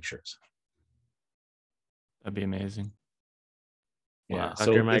gazillions of pictures. That'd be amazing. Yeah. Wow.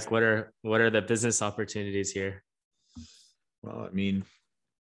 Dr. Mike, what are the business opportunities here? Well, I mean,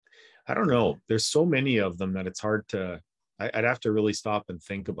 I don't know. There's so many of them that it's hard to, I'd have to really stop and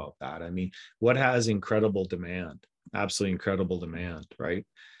think about that. I mean, what has incredible demand? Absolutely incredible demand, right?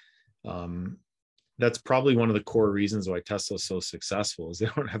 That's probably one of the core reasons why Tesla is so successful, is they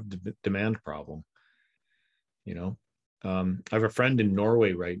don't have a demand problem. I have a friend in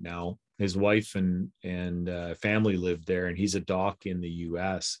Norway right now. His wife and family lived there, and he's a doc in the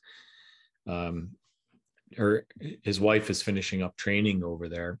US. His wife is finishing up training over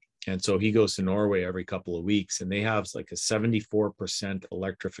there. And so he goes to Norway every couple of weeks, and they have like a 74%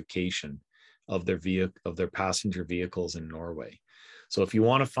 electrification of their passenger vehicles in Norway. So if you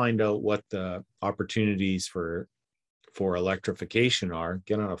want to find out what the opportunities for electrification are,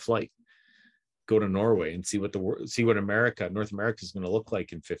 get on a flight, go to Norway and see what North America is going to look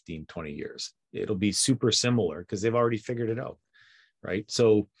like in 15, 20 years. It'll be super similar because they've already figured it out, right?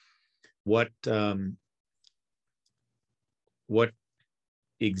 So what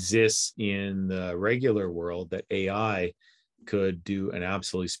exists in the regular world that AI could do an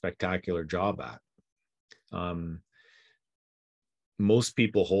absolutely spectacular job at? Most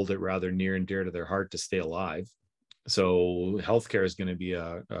people hold it rather near and dear to their heart to stay alive. So healthcare is going to be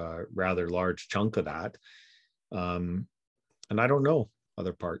a rather large chunk of that. And I don't know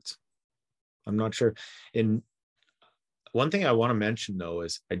other parts. I'm not sure. And one thing I want to mention, though,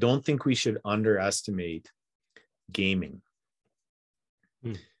 is I don't think we should underestimate gaming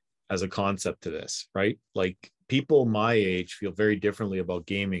as a concept to this, right? Like, people my age feel very differently about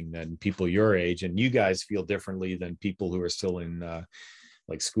gaming than people your age, and you guys feel differently than people who are still in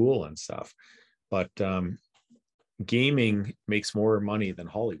like school and stuff. But gaming makes more money than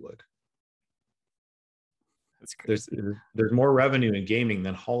Hollywood. That's crazy. There's more revenue in gaming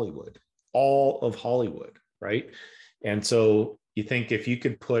than Hollywood, all of Hollywood, right? And so you think if you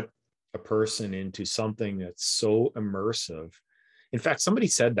could put a person into something that's so immersive. In fact, somebody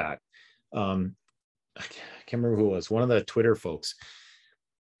said that. I can't remember who it was. One of the Twitter folks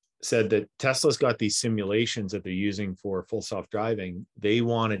said that Tesla's got these simulations that they're using for full self-driving. They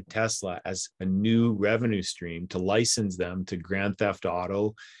wanted Tesla as a new revenue stream to license them to Grand Theft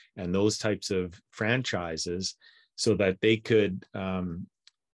Auto and those types of franchises so that they could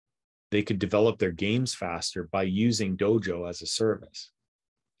develop their games faster by using Dojo as a service.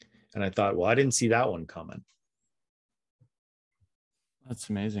 And I thought, well, I didn't see that one coming. That's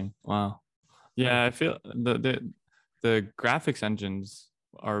amazing. Wow. Yeah, I feel the graphics engines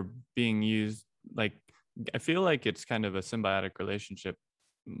are being used, like, I feel like it's kind of a symbiotic relationship.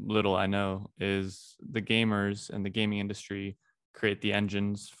 Little I know is the gamers and the gaming industry create the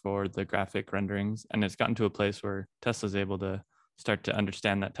engines for the graphic renderings, and it's gotten to a place where Tesla's able to start to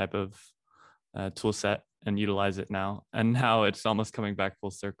understand that type of tool set and utilize it now. And now it's almost coming back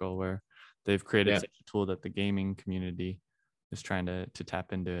full circle where they've created such a tool that the gaming community is trying to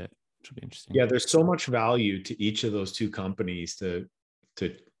tap into it, which will be interesting. Yeah, there's so much value to each of those two companies to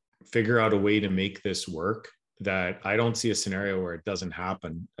figure out a way to make this work that I don't see a scenario where it doesn't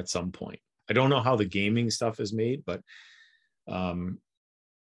happen at some point. I don't know how the gaming stuff is made, but and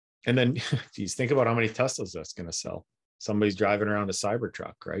then geez, think about how many Teslas that's going to sell. Somebody's driving around a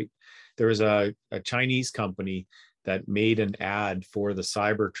Cybertruck, right? There was a Chinese company that made an ad for the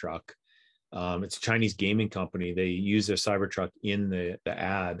Cybertruck. It's a Chinese gaming company. They use their Cybertruck in the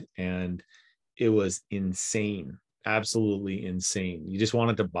ad, and it was insane, absolutely insane. You just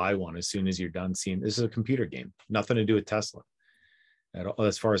wanted to buy one as soon as you're done seeing. This is a computer game, nothing to do with Tesla at all,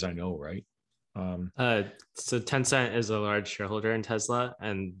 as far as I know, right? So Tencent is a large shareholder in Tesla,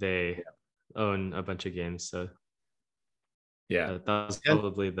 and they own a bunch of games. So yeah, that was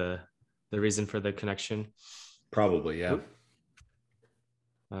probably the reason for the connection. Probably, yeah.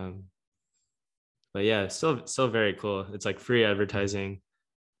 But yeah, still very cool. It's like free advertising,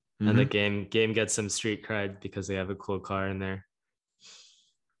 and the game gets some street cred because they have a cool car in there.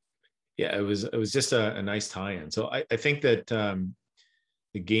 Yeah, it was just a nice tie-in. So I think that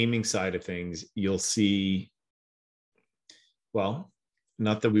the gaming side of things, you'll see, well,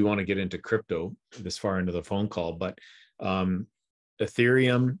 not that we want to get into crypto this far into the phone call, but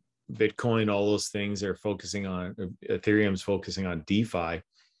Ethereum, Bitcoin, all those things are focusing on, Ethereum's focusing on DeFi.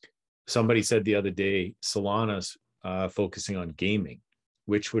 Somebody said the other day, Solana's focusing on gaming,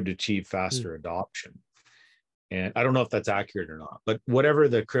 which would achieve faster adoption. And I don't know if that's accurate or not, but whatever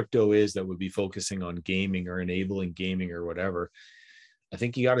the crypto is that would be focusing on gaming or enabling gaming or whatever, I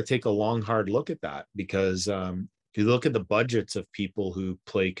think you got to take a long, hard look at that, because if you look at the budgets of people who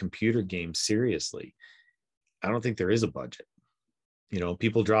play computer games seriously, I don't think there is a budget. You know,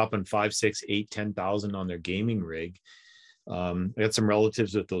 people dropping 5, 6, 8, 10,000 on their gaming rig. I got some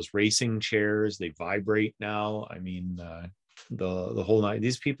relatives with those racing chairs. They vibrate now. I mean, the whole night.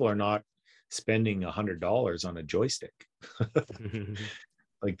 These people are not spending $100 on a joystick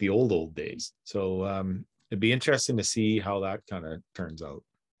like the old days. So it'd be interesting to see how that kind of turns out.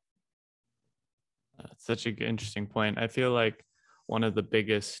 Such an interesting point. I feel like one of the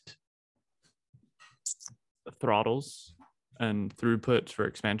biggest throttles and throughputs for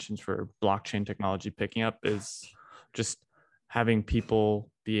expansions for blockchain technology picking up is just having people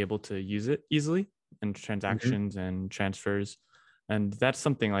be able to use it easily and transactions and transfers. And that's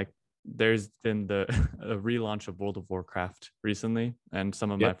something like, there's been a relaunch of World of Warcraft recently, and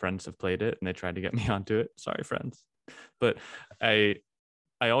some of my friends have played it and they tried to get me onto it. Sorry, friends. But I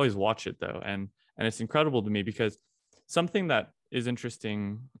always watch it though. And it's incredible to me, because something that is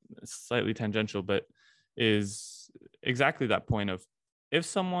interesting, slightly tangential, but is exactly that point of, if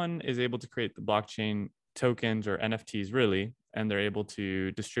someone is able to create the blockchain tokens or NFTs really, and they're able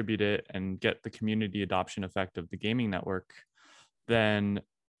to distribute it and get the community adoption effect of the gaming network, then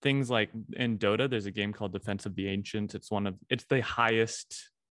things like in Dota, there's a game called Defense of the Ancients. It's the highest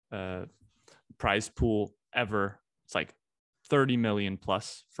prize pool ever. It's like 30 million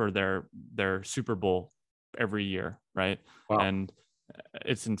plus for their Super Bowl every year, right? Wow. And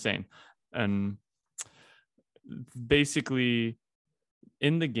it's insane. And basically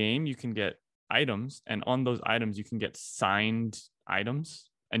in the game, you can get items, and on those items, you can get signed items,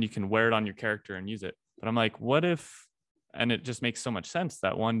 and you can wear it on your character and use it. But I'm like, what if, and it just makes so much sense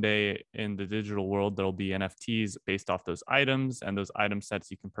that one day in the digital world, there'll be NFTs based off those items, and those item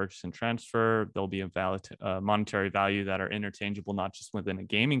sets you can purchase and transfer. There'll be a valid monetary value that are interchangeable, not just within a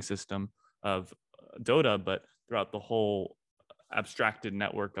gaming system of Dota, but throughout the whole abstracted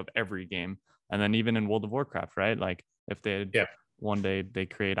network of every game. And then even in World of Warcraft, right? Like if they had one day they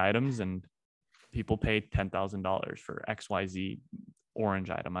create items and people pay $10,000 for XYZ orange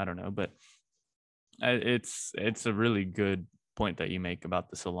item. I don't know, but it's a really good point that you make about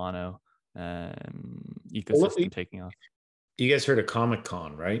the Solana ecosystem taking off. You guys heard of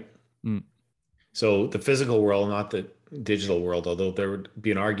Comic-Con, right? Mm. So the physical world, not the digital world, although there would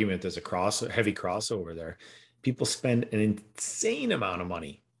be an argument there's a heavy crossover there. People spend an insane amount of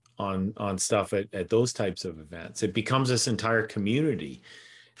money on stuff at those types of events. It becomes this entire community,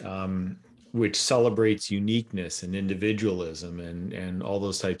 which celebrates uniqueness and individualism and all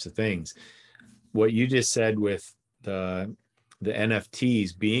those types of things. What you just said with the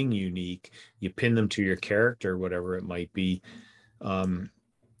NFTs being unique, you pin them to your character, whatever it might be.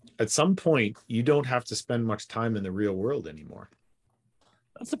 At some point, you don't have to spend much time in the real world anymore.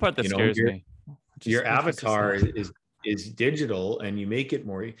 That's the part that scares me. Your avatar is digital, and you make it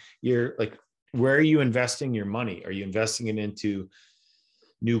more. You're like, where are you investing your money? Are you investing it into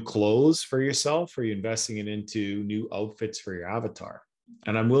new clothes for yourself? Or are you investing it into new outfits for your avatar?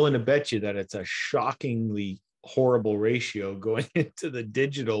 And I'm willing to bet you that it's a shockingly horrible ratio going into the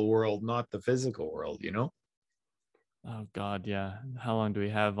digital world, not the physical world, you know? Oh God, yeah. How long do we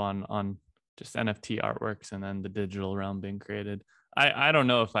have on just NFT artworks and then the digital realm being created? I don't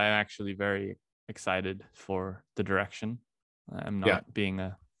know if I'm actually very excited for the direction. I'm not being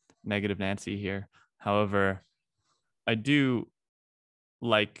a negative Nancy here. However, I do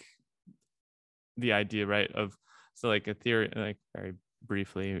like the idea, right, of so like Ethereum, like very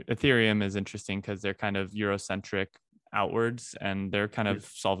briefly, Ethereum is interesting because they're kind of Eurocentric outwards and they're kind of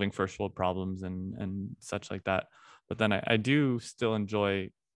solving first world problems and such like that. But then I do still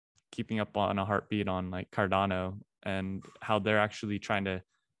enjoy keeping up on a heartbeat on like Cardano and how they're actually trying to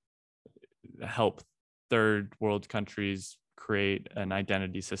help third world countries create an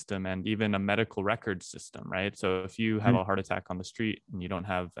identity system and even a medical record system, right? So if you have a heart attack on the street and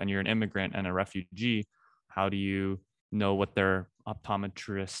you're an immigrant and a refugee, how do you know what their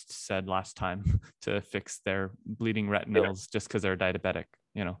optometrist said last time to fix their bleeding retinas just because they're diabetic?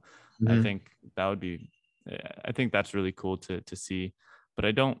 You know, I think that's really cool to see, but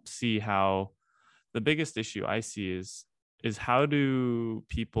I don't see how. The biggest issue I see is how do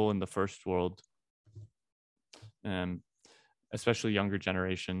people in the first world, especially younger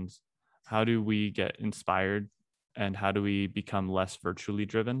generations, how do we get inspired and how do we become less virtually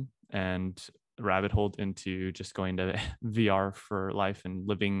driven and rabbit holed into just going to VR for life and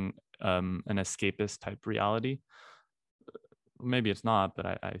living an escapist type reality? Maybe it's not, but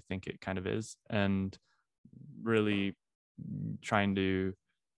I think it kind of is. And really trying to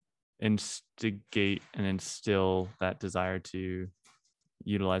instigate and instill that desire to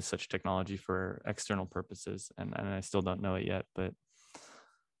utilize such technology for external purposes. And I still don't know it yet, but.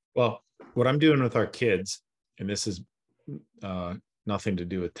 Well, what I'm doing with our kids, and this is nothing to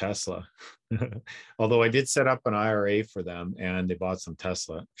do with Tesla, although I did set up an IRA for them and they bought some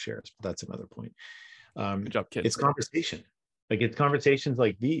Tesla shares, but that's another point. Good job, kids. It's conversation. Like it's conversations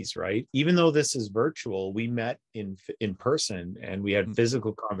like these, right? Even though this is virtual, we met in person and we had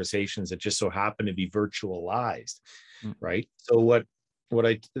physical conversations that just so happen to be virtualized, right? So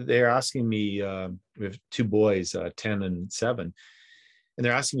they're asking me, we have two boys, 10 and 7, and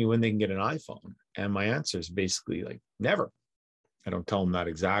they're asking me when they can get an iPhone. And my answer is basically like, never. I don't tell them that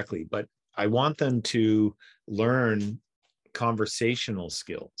exactly, but I want them to learn conversational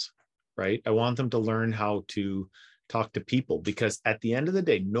skills, right? I want them to learn how to talk to people, because at the end of the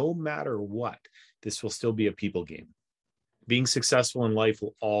day, no matter what, this will still be a people game. Being successful in life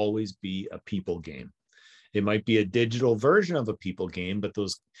will always be a people game. It might be a digital version of a people game, but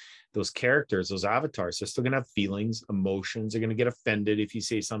those characters, those avatars, they're still going to have feelings, emotions. They're going to get offended if you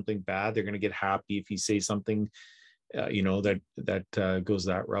say something bad. They're going to get happy if you say something, that goes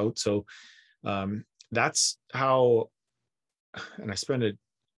that route. So that's how, and I spend it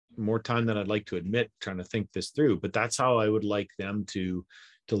more time than I'd like to admit trying to think this through, but that's how I would like them to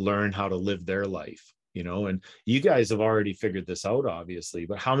learn how to live their life, and you guys have already figured this out, obviously,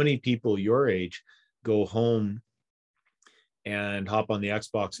 but how many people your age go home and hop on the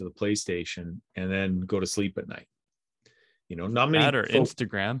Xbox or the PlayStation and then go to sleep at night? Not many. That or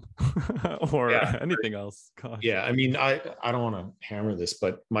Instagram or anything else. Gosh. Yeah, I mean, I don't want to hammer this,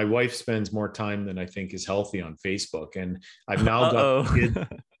 but my wife spends more time than I think is healthy on Facebook, and I've now got kids.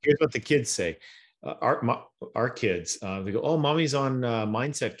 Here's what the kids say. Our kids, they go, "Oh, mommy's on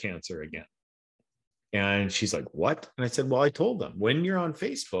mindset cancer again." And she's like, "What?" And I said, "Well, I told them, when you're on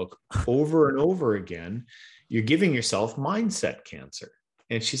Facebook over and over again, you're giving yourself mindset cancer."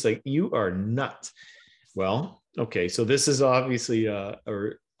 And she's like, "You are nuts." Well, Okay, so this is obviously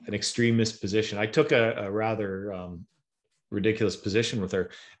an extremist position. I took a rather ridiculous position with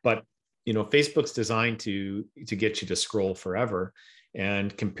her, but Facebook's designed to get you to scroll forever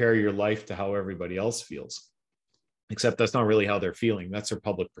and compare your life to how everybody else feels. Except that's not really how they're feeling. That's their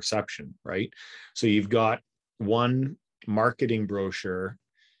public perception, right? So you've got one marketing brochure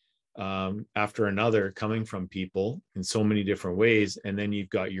after another coming from people in so many different ways, and then you've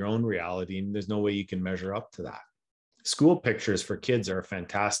got your own reality, and there's no way you can measure up to that. School pictures for kids are a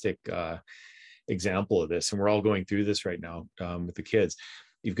fantastic example of this, and we're all going through this right now with the kids.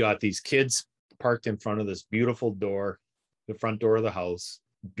 You've got these kids parked in front of this beautiful door, the front door of the house,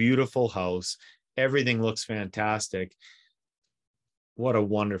 beautiful house. Everything looks fantastic. What a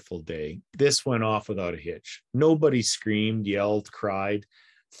wonderful day. This went off without a hitch. Nobody screamed, yelled, cried,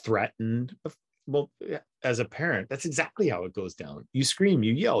 threatened. Well, as a parent, that's exactly how it goes down. You scream,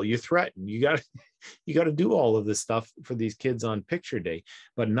 you yell, you threaten. You got to do all of this stuff for these kids on picture day,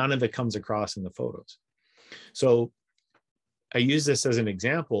 but none of it comes across in the photos. So I use this as an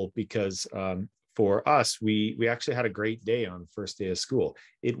example because for us, we actually had a great day on the first day of school.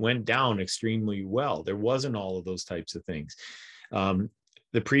 It went down extremely well. There wasn't all of those types of things.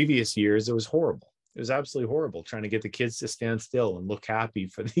 The previous years, it was horrible. It was absolutely horrible trying to get the kids to stand still and look happy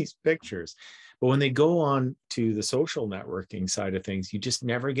for these pictures. But when they go on to the social networking side of things, you just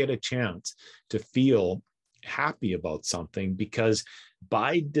never get a chance to feel happy about something, because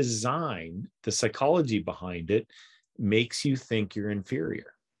by design, the psychology behind it makes you think you're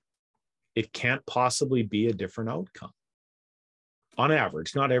inferior. It can't possibly be a different outcome. On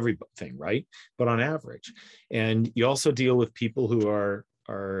average, not everything, right? But on average. And you also deal with people who are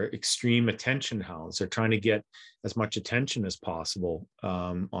extreme attention hounds. They're trying to get as much attention as possible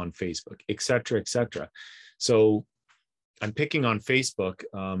on Facebook, et cetera, et cetera. So I'm picking on Facebook,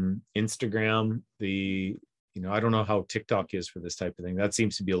 Instagram, I don't know how TikTok is for this type of thing. That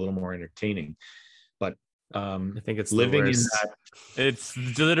seems to be a little more entertaining. But I think it's living in that. It's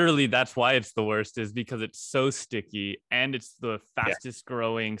literally, that's why it's the worst, is because it's so sticky and it's the fastest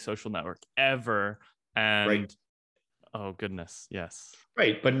growing social network ever. And right. Oh goodness, yes.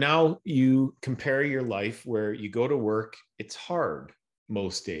 Right, but now you compare your life where you go to work, it's hard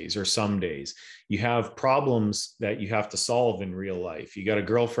most days or some days. You have problems that you have to solve in real life. You got a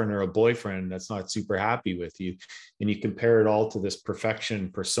girlfriend or a boyfriend that's not super happy with you, and you compare it all to this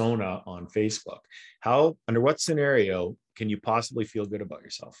perfection persona on Facebook. Under what scenario can you possibly feel good about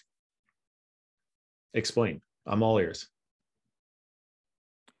yourself? Explain. I'm all ears.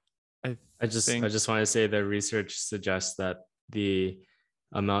 I just want to say the research suggests that the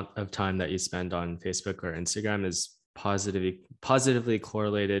amount of time that you spend on Facebook or Instagram is positively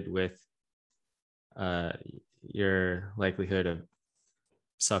correlated with your likelihood of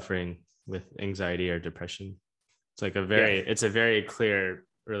suffering with anxiety or depression. It's like it's a very clear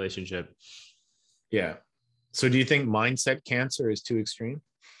relationship. Yeah. So do you think mindset cancer is too extreme?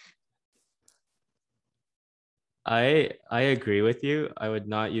 I agree with you. I would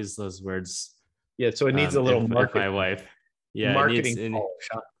not use those words. Yeah, so it needs a little marketing. My wife. Yeah, marketing.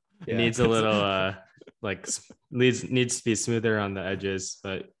 It needs a little needs to be smoother on the edges.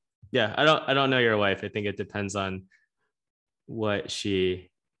 But yeah, I don't know your wife. I think it depends on what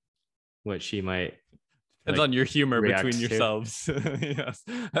she might. Depends on your humor between yourselves. Yes,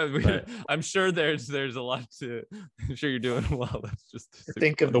 I'm sure there's a lot to. I'm sure you're doing well. That's just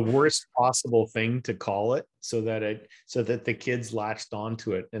think of the worst possible thing to call it, so that the kids latched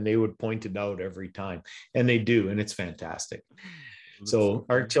onto it and they would point it out every time, and they do, and it's fantastic. So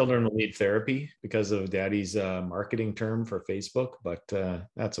our children will need therapy because of Daddy's marketing term for Facebook, but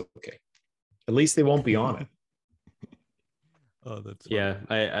that's okay. At least they won't be on it. Oh, that's funny. Yeah.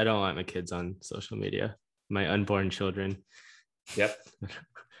 I don't want my kids on social media. My unborn children. Yep.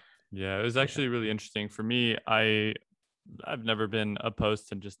 Yeah, it was actually really interesting for me. I've never been opposed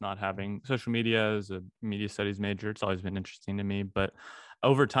to just not having social media as a media studies major. It's always been interesting to me, but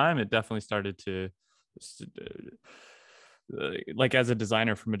over time, it definitely started to, like as a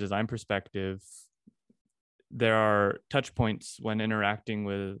designer, from a design perspective, there are touch points when interacting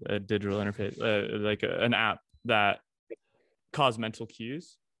with a digital interface, like an app, that cause mental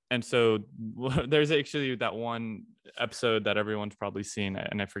cues. And so there's actually that one episode that everyone's probably seen,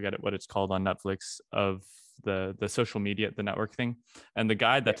 and I forget what it's called, on Netflix, of the social media, the network thing. And the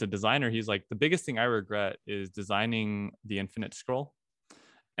guy that's a designer, he's like, the biggest thing I regret is designing the infinite scroll,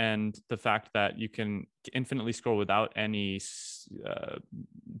 and the fact that you can infinitely scroll without any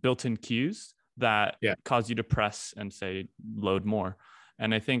built-in cues that cause you to press and say load more.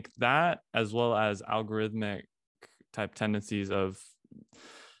 And I think that, as well as algorithmic type tendencies of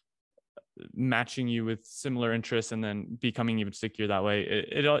matching you with similar interests and then becoming even stickier that way.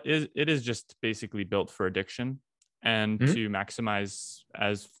 It is just basically built for addiction and to maximize,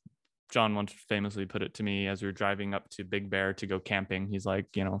 as John once famously put it to me as we were driving up to Big Bear to go camping. He's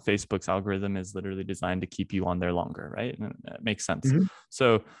like, Facebook's algorithm is literally designed to keep you on there longer, right? And it makes sense.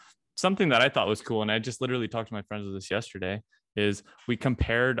 So something that I thought was cool, and I just literally talked to my friends of this yesterday, is we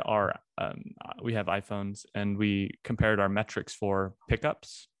compared our, we have iPhones, and we compared our metrics for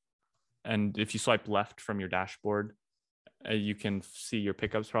pickups. And if you swipe left from your dashboard, you can see your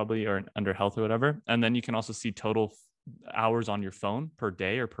pickups probably, or under health or whatever. And then you can also see total hours on your phone per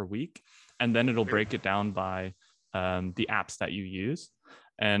day or per week. And then it'll break it down by the apps that you use.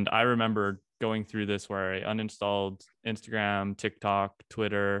 And I remember going through this where I uninstalled Instagram, TikTok,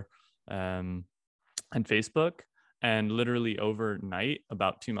 Twitter, and Facebook. And literally overnight,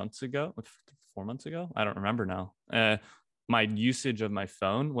 about 4 months ago, I don't remember now, my usage of my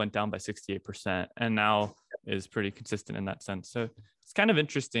phone went down by 68%, and now is pretty consistent in that sense. So it's kind of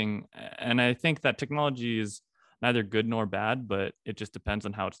interesting. And I think that technology is neither good nor bad, but it just depends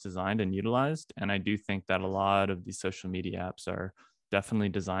on how it's designed and utilized. And I do think that a lot of these social media apps are definitely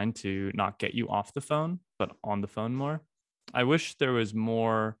designed to not get you off the phone, but on the phone more. I wish there was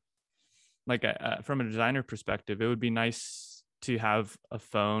more, like from a designer perspective, it would be nice to have a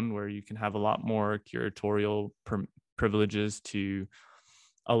phone where you can have a lot more curatorial privileges to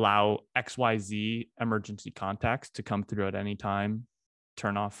allow XYZ emergency contacts to come through at any time,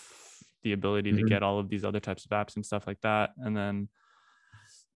 turn off the ability to get all of these other types of apps and stuff like that. And then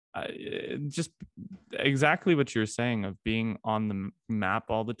just exactly what you're saying of being on the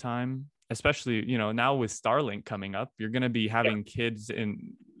map all the time, especially, now with Starlink coming up, you're going to be having kids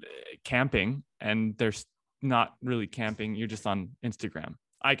in camping, and they're not really camping. You're just on Instagram.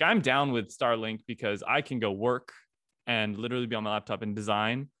 Like, I'm down with Starlink because I can go work and literally be on my laptop and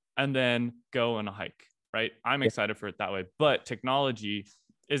design and then go on a hike, right? I'm excited for it that way. But technology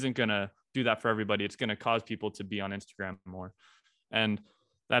isn't going to do that for everybody. It's going to cause people to be on Instagram more. And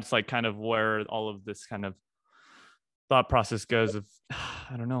that's like kind of where all of this kind of thought process goes of,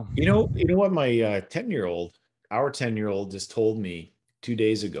 I don't know. You know what my 10-year-old, our 10-year-old just told me 2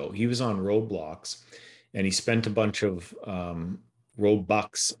 days ago. He was on Roblox and he spent a bunch of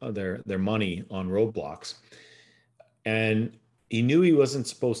Robux, their money on Roblox. And he knew he wasn't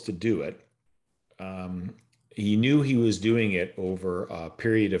supposed to do it. He knew he was doing it over a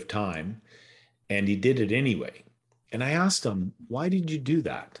period of time, and he did it anyway. And I asked him, why did you do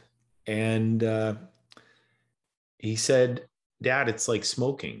that? And he said, Dad, it's like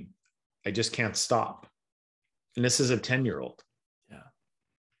smoking. I just can't stop. And this is a 10-year-old. Yeah.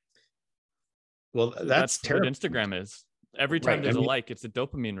 Well, that's terrible. What Instagram is. Every time there's a like, it's a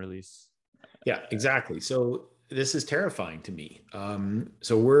dopamine release. Yeah, exactly. So this is terrifying to me.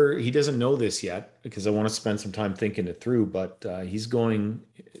 So he doesn't know this yet, because I want to spend some time thinking it through, but he's going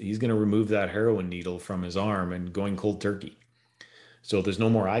to remove that heroin needle from his arm and going cold turkey. So there's no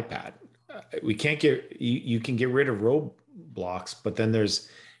more iPad. We can't you can get rid of Roblox, but then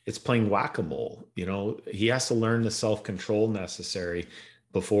it's playing whack-a-mole. He has to learn the self-control necessary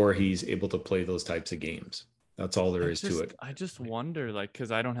before he's able to play those types of games. That's all there is to it. I just wonder,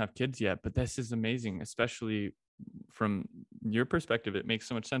 because I don't have kids yet, but this is amazing, especially from your perspective. It makes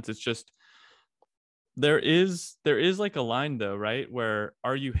so much sense. It's just, there is like a line though, right? Where,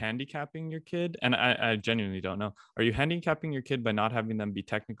 are you handicapping your kid? And I genuinely don't know. Are you handicapping your kid by not having them be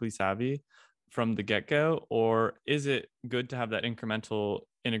technically savvy from the get-go? Or is it good to have that incremental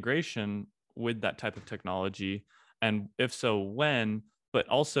integration with that type of technology? And if so, when? But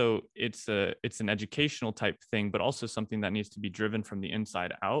also it's an educational type thing, but also something that needs to be driven from the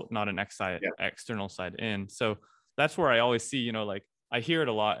inside out, not an external side in. So that's where I always see, I hear it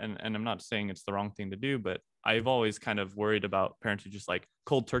a lot, and I'm not saying it's the wrong thing to do, but I've always kind of worried about parents who just like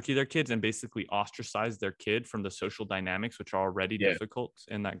cold turkey their kids and basically ostracize their kid from the social dynamics, which are already difficult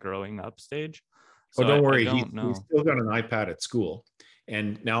in that growing up stage. So don't worry, he's still got an iPad at school.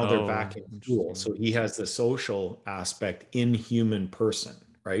 And now they're back in school. So he has the social aspect in human person,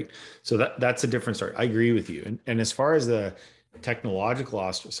 right? So that's a different story. I agree with you. And as far as the technological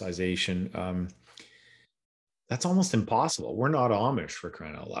ostracization, that's almost impossible. We're not Amish, for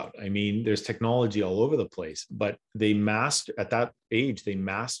crying out loud. I mean, there's technology all over the place, but at that age, they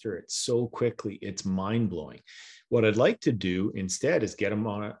master it so quickly. It's mind blowing. What I'd like to do instead is get him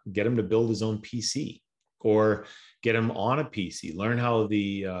to build his own PC, or get him on a PC, learn how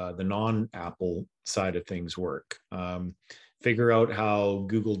the non-Apple side of things work, figure out how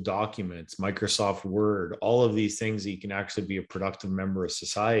Google Documents, Microsoft Word, all of these things, he can actually be a productive member of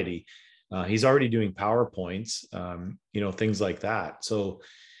society. He's already doing PowerPoints, things like that. So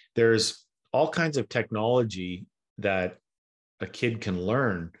there's all kinds of technology that a kid can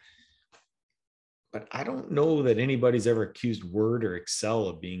learn, but I don't know that anybody's ever accused Word or Excel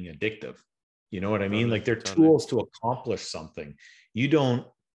of being addictive. You know what I mean? Like they're tools to accomplish something. You don't,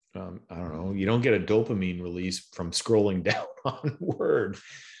 I don't know, you don't get a dopamine release from scrolling down on Word,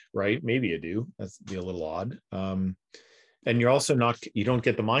 right? Maybe you do. That's be a little odd. And you're also not, you don't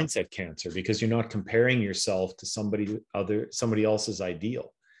get the mindset cancer because you're not comparing yourself to somebody else's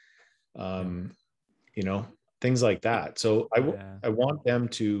ideal. You know, things like that. So I want them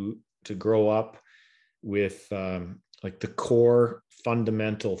to grow up with like the core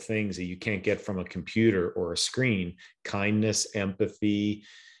fundamental things that you can't get from a computer or a screen: kindness, empathy,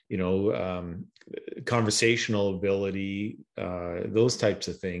 you know, conversational ability, those types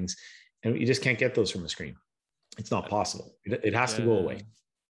of things. And you just can't get those from a screen. It's not possible. It has to go away.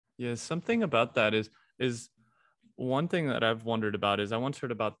 Yeah, something about that is one thing that I've wondered about is I once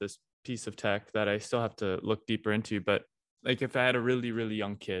heard about this piece of tech that I still have to look deeper into, but like if I had a really, really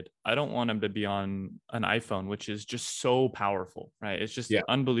young kid, I don't want him to be on an iPhone, which is just so powerful, right? It's just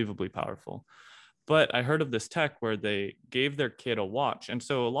unbelievably powerful. But I heard of this tech where they gave their kid a watch. And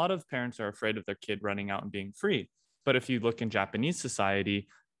so a lot of parents are afraid of their kid running out and being free. But if you look in Japanese society,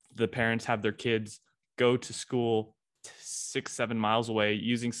 the parents have their kids go to school 6-7 miles away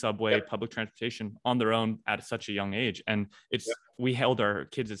using subway, public transportation on their own at such a young age. And we held our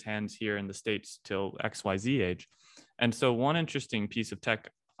kids' hands here in the States till XYZ age. And so one interesting piece of tech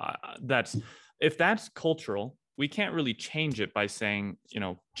if that's cultural, we can't really change it by saying, you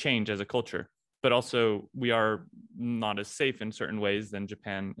know, change as a culture, but also we are not as safe in certain ways than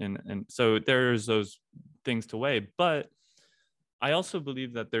Japan. And so there's those things to weigh. But I also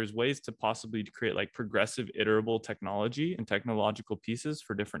believe that there's ways to possibly create like progressive iterable technology and technological pieces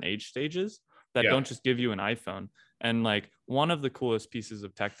for different age stages that don't just give you an iPhone. And like one of the coolest pieces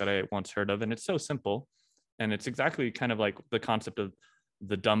of tech that I once heard of, and it's so simple, and it's exactly kind of like the concept of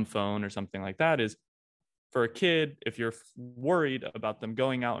the dumb phone or something like that, is for a kid, if you're worried about them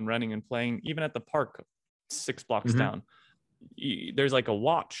going out and running and playing, even at the park 6 blocks down, there's like a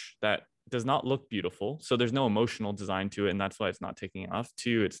watch that does not look beautiful. So there's no emotional design to it. And that's why it's not taking off.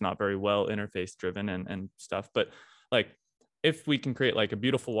 Two, it's not very well interface driven and stuff. But like, if we can create like a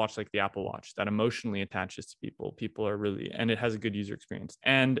beautiful watch like the Apple Watch that emotionally attaches to people are really, and it has a good user experience.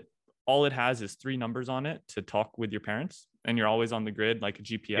 And all it has is 3 numbers on it to talk with your parents, and you're always on the grid, like a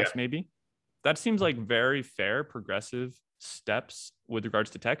GPS maybe. That seems like very fair, progressive steps with regards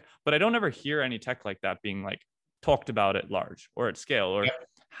to tech. But I don't ever hear any tech like that being like talked about at large or at scale, or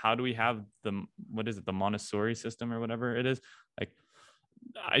how do we have the Montessori system or whatever it is? Like,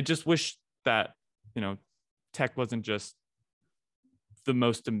 I just wish that, you know, tech wasn't just the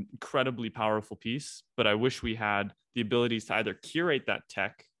most incredibly powerful piece, but I wish we had the abilities to either curate that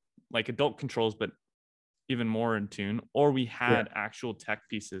tech like adult controls, but even more in tune, or we had actual tech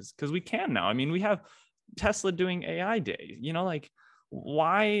pieces, because we can now. I mean, we have Tesla doing AI days, you know, like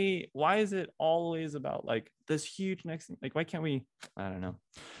why is it always about like this huge next thing? Like, why can't we? I don't know.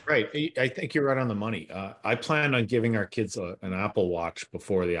 Right. I think you're right on the money. I plan on giving our kids an Apple Watch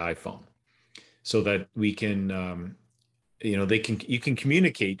before the iPhone, so that we can, you know, you can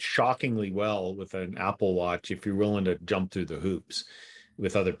communicate shockingly well with an Apple Watch if you're willing to jump through the hoops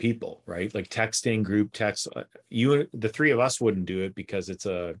with other people, right? Like texting, group text. The 3 of us wouldn't do it because it's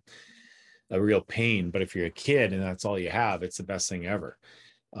a real pain. But if you're a kid and that's all you have, it's the best thing ever.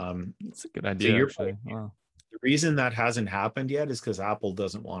 It's a good idea. Wow. The reason that hasn't happened yet is because Apple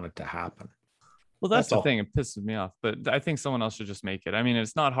doesn't want it to happen. Well, that's the thing. It pisses me off, but I think someone else should just make it. I mean,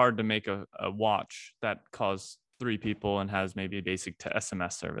 it's not hard to make a watch that calls 3 people and has maybe a basic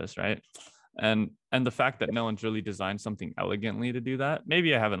SMS service, right? And the fact that no one's really designed something elegantly to do that,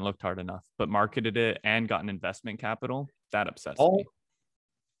 maybe I haven't looked hard enough, but marketed it and gotten investment capital, that upsets me.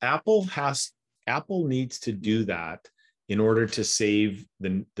 Apple needs to do that in order to save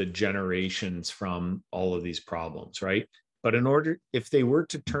the generations from all of these problems, right? But if they were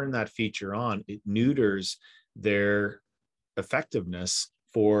to turn that feature on, it neuters their effectiveness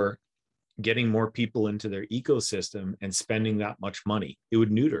for getting more people into their ecosystem and spending that much money. It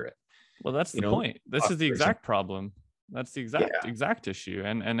would neuter it. Well, that's the point. This is the exact problem. That's the exact issue.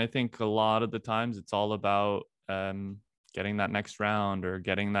 And I think a lot of the times it's all about getting that next round or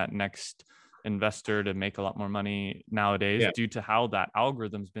getting that next investor to make a lot more money nowadays due to how that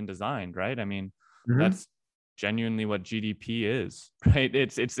algorithm's been designed, right? I mean, that's genuinely what GDP is, right?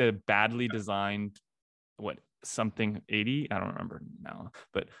 It's a badly designed, something 80, I don't remember now,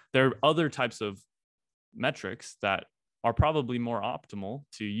 but there are other types of metrics that are probably more optimal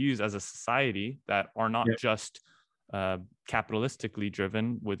to use as a society that are not just capitalistically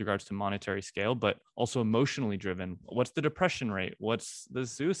driven with regards to monetary scale, but also emotionally driven. What's the depression rate? What's the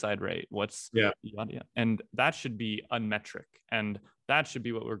suicide rate? What's and that should be unmetric, and that should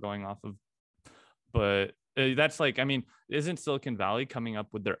be what we're going off of. But that's like, I mean, isn't Silicon Valley coming up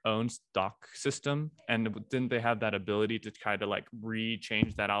with their own stock system? And didn't they have that ability to kind of like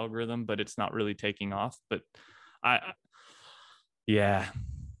re-change that algorithm, but it's not really taking off? But yeah,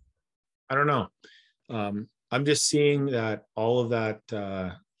 I don't know. I'm just seeing that all of that,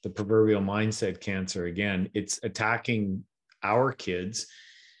 the proverbial mindset cancer, again, it's attacking our kids.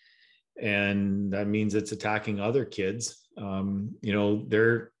 And that means it's attacking other kids.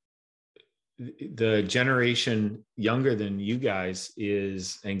 The generation younger than you guys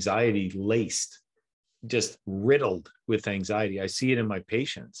is anxiety laced, just riddled with anxiety. I see it in my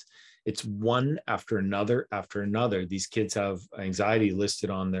patients. It's one after another after another. These kids have anxiety listed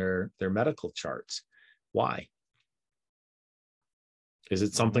on their medical charts. Why? Is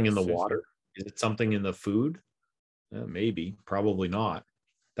it something in the water? Is it something in the food? Maybe, probably not.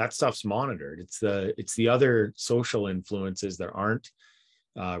 That stuff's monitored. It's the other social influences that aren't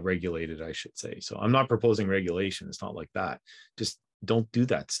regulated, I should say. So I'm not proposing regulation. It's not like that. Just don't do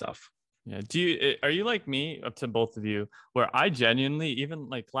that stuff. Yeah. Are you like me, up to both of you, where I genuinely, even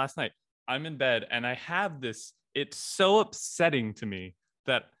like last night, I'm in bed and I have this, it's so upsetting to me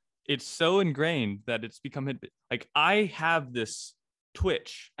that it's so ingrained that it's become like, I have this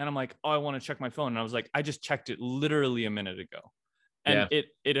twitch and I'm like, oh, I want to check my phone. And I was like, I just checked it literally a minute ago. And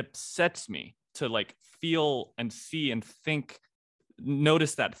it upsets me to like feel and see and think,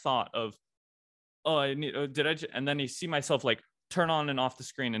 notice that thought of, oh, and then you see myself like turn on and off the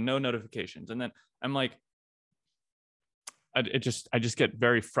screen and no notifications. And then I'm like, I just get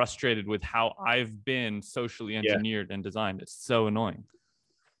very frustrated with how I've been socially engineered and designed. It's so annoying.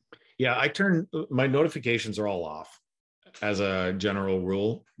 Yeah, I turn my notifications are all off as a general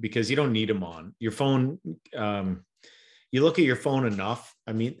rule because you don't need them on your phone. You look at your phone enough.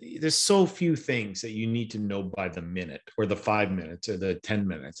 I mean, there's so few things that you need to know by the minute or the 5 minutes or the 10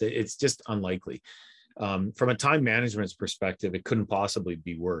 minutes. It's just unlikely. From a time management perspective, it couldn't possibly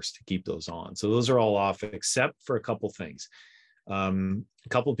be worse to keep those on. So those are all off, except for a couple things. A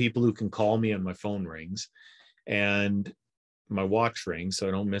couple people who can call me and my phone rings and my watch rings, so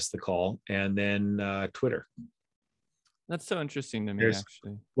I don't miss the call. And then Twitter. That's so interesting to me,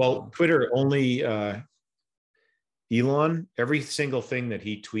 actually. Well, Twitter only... Elon, every single thing that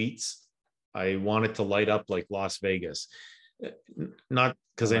he tweets, I want it to light up like Las Vegas. Not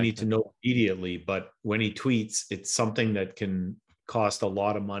because I need to know immediately, but when he tweets, it's something that can cost a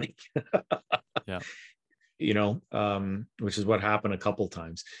lot of money. Yeah. Which is what happened a couple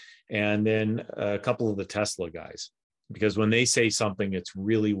times. And then a couple of the Tesla guys, because when they say something, it's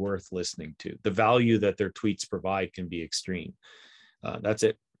really worth listening to. The value that their tweets provide can be extreme. That's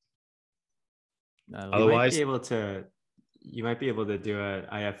it. Otherwise, you might be able to do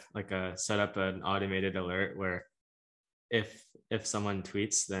set up an automated alert where if someone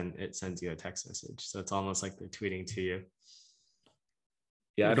tweets, then it sends you a text message. So it's almost like they're tweeting to you.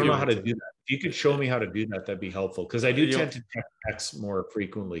 Yeah, I don't know how to do that. If you could show me how to do that, that'd be helpful. Because I do tend to check texts more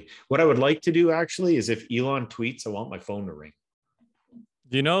frequently. What I would like to do actually is if Elon tweets, I want my phone to ring.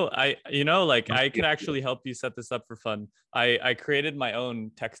 I could actually help you set this up for fun. I created my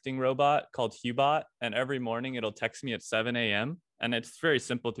own texting robot called Hubot, and every morning it'll text me at 7 a.m. and it's very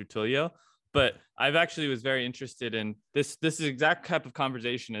simple through Twilio. But I've actually was very interested in this. This is exact type of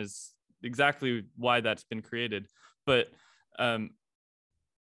conversation is exactly why that's been created. But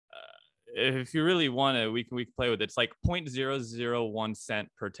if you really want to, we can play with it. It's like 0.001 cent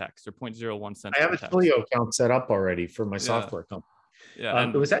per text or 0.01 cents. I have a Twilio account set up already for my software company.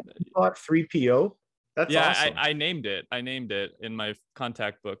 Yeah. Was that 3PO? That's awesome. I named it. I named it in my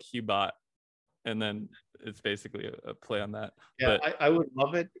contact book, Hubot. And then it's basically a play on that. Yeah, but I would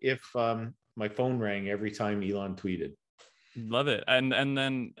love it if my phone rang every time Elon tweeted. Love it. And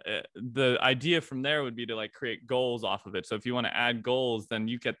then the idea from there would be to like create goals off of it. So if you want to add goals, then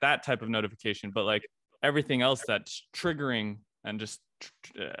you get that type of notification. But like everything else that's triggering and just,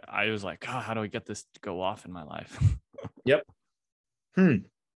 I was like, oh, how do I get this to go off in my life? Yep.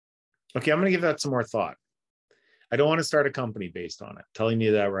 Okay, I'm going to give that some more thought. I don't want to start a company based on it. I'm telling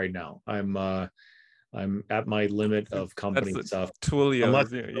you that right now. I'm at my limit of company stuff. Twilio.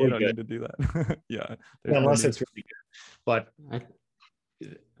 Unless you don't need to do that. Yeah. Unless it's really good. But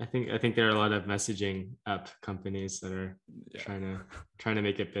I think there are a lot of messaging app companies that are trying to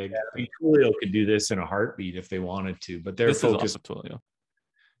make it big. Yeah, I mean, Twilio could do this in a heartbeat if they wanted to, but they're focused. Is also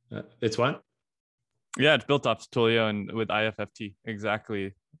Twilio. It's what? Yeah, it's built off Twilio and with IFFT.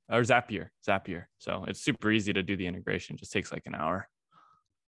 Exactly. or Zapier. So it's super easy to do the integration. Just takes like an hour.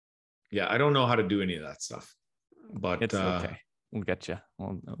 Yeah, I don't know how to do any of that stuff, but It's okay. We'll get you.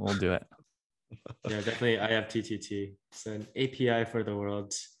 We'll do it. Yeah, definitely. I have TTT. It's an API for the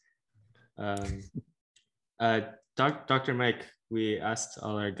world. Dr. Mike, we asked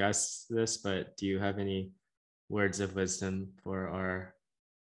all our guests this, but do you have any words of wisdom for our,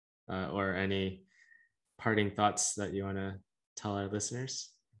 or any parting thoughts that you want to tell our listeners?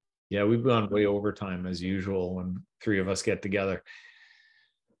 Yeah, we've gone way over time as usual when three of us get together.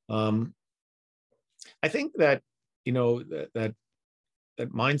 I think that, that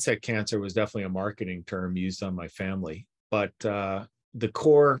mindset cancer was definitely a marketing term used on my family, but the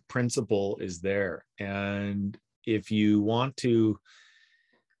core principle is there. And if you want to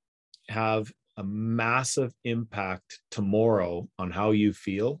have a massive impact tomorrow on how you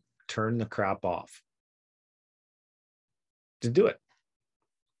feel, turn the crap off. Just do it.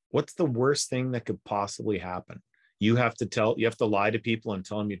 What's the worst thing that could possibly happen? You have to lie to people and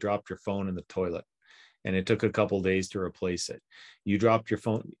tell them you dropped your phone in the toilet and it took a couple of days to replace it. You dropped your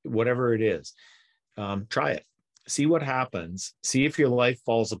phone, whatever it is. Try it. See what happens. See if your life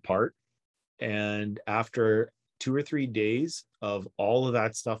falls apart. And after 2 or 3 days of all of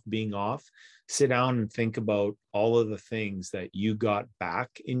that stuff being off, sit down and think about all of the things that you got back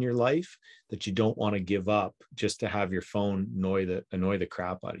in your life that you don't want to give up just to have your phone annoy the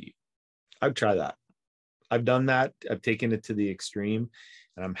crap out of you. I'd try that. I've done that. I've taken it to the extreme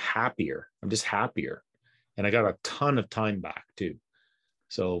and I'm happier. I'm just happier. And I got a ton of time back too.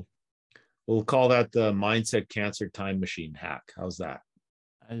 So we'll call that the mindset cancer time machine hack. How's that?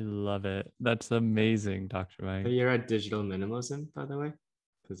 I love it. That's amazing, Dr. Mike. But you're at Digital Minimalism, by the way,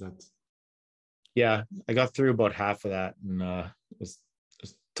 because that's. Yeah, I got through about half of that, and it was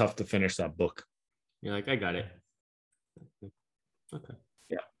tough to finish that book. You're like, I got it. Okay.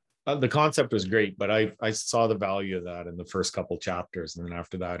 Yeah, the concept was great, but I saw the value of that in the first couple chapters, and then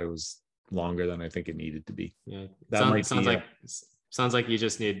after that, it was longer than I think it needed to be. Yeah, that sounds like you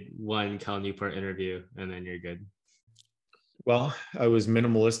just need one Cal Newport interview, and then you're good. Well, I was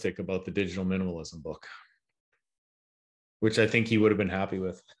minimalistic about the Digital Minimalism book, which I think he would have been happy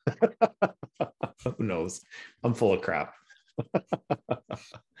with. Who knows? I'm full of crap.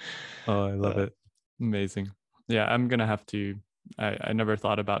 Oh, I love it. Amazing. Yeah, I'm going to have to, I never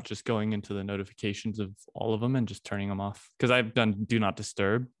thought about just going into the notifications of all of them and just turning them off, because I've done do not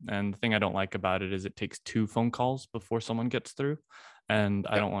disturb. And the thing I don't like about it is it takes 2 phone calls before someone gets through. And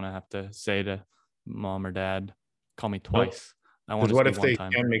I don't want to have to say to mom or dad, call me twice. I want to. What if they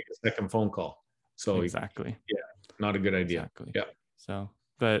can make a second phone call? So exactly. Yeah, not a good idea. Exactly. Yeah. So,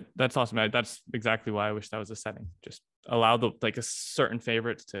 but that's awesome. That's exactly why I wish that was a setting. Just allow a certain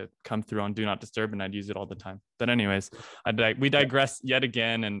favorites to come through on do not disturb, and I'd use it all the time. But anyways, we digress yet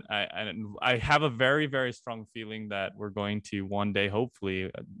again, and I have a very, very strong feeling that we're going to one day,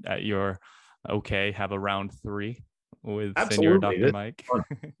 hopefully, at your have a round 3 with Senior Dr. Mike.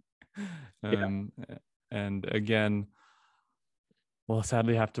 And again, we'll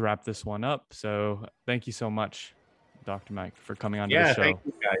sadly have to wrap this one up. So thank you so much, Dr. Mike, for coming on to the show. Thank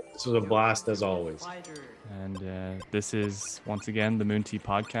you guys. This was a blast as always. And this is once again the Moon Tea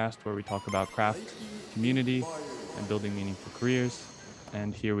Podcast, where we talk about craft, community, and building meaningful careers.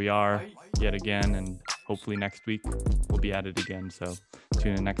 And here we are yet again, and hopefully next week we'll be at it again. So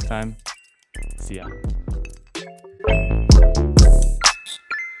tune in next time. See ya.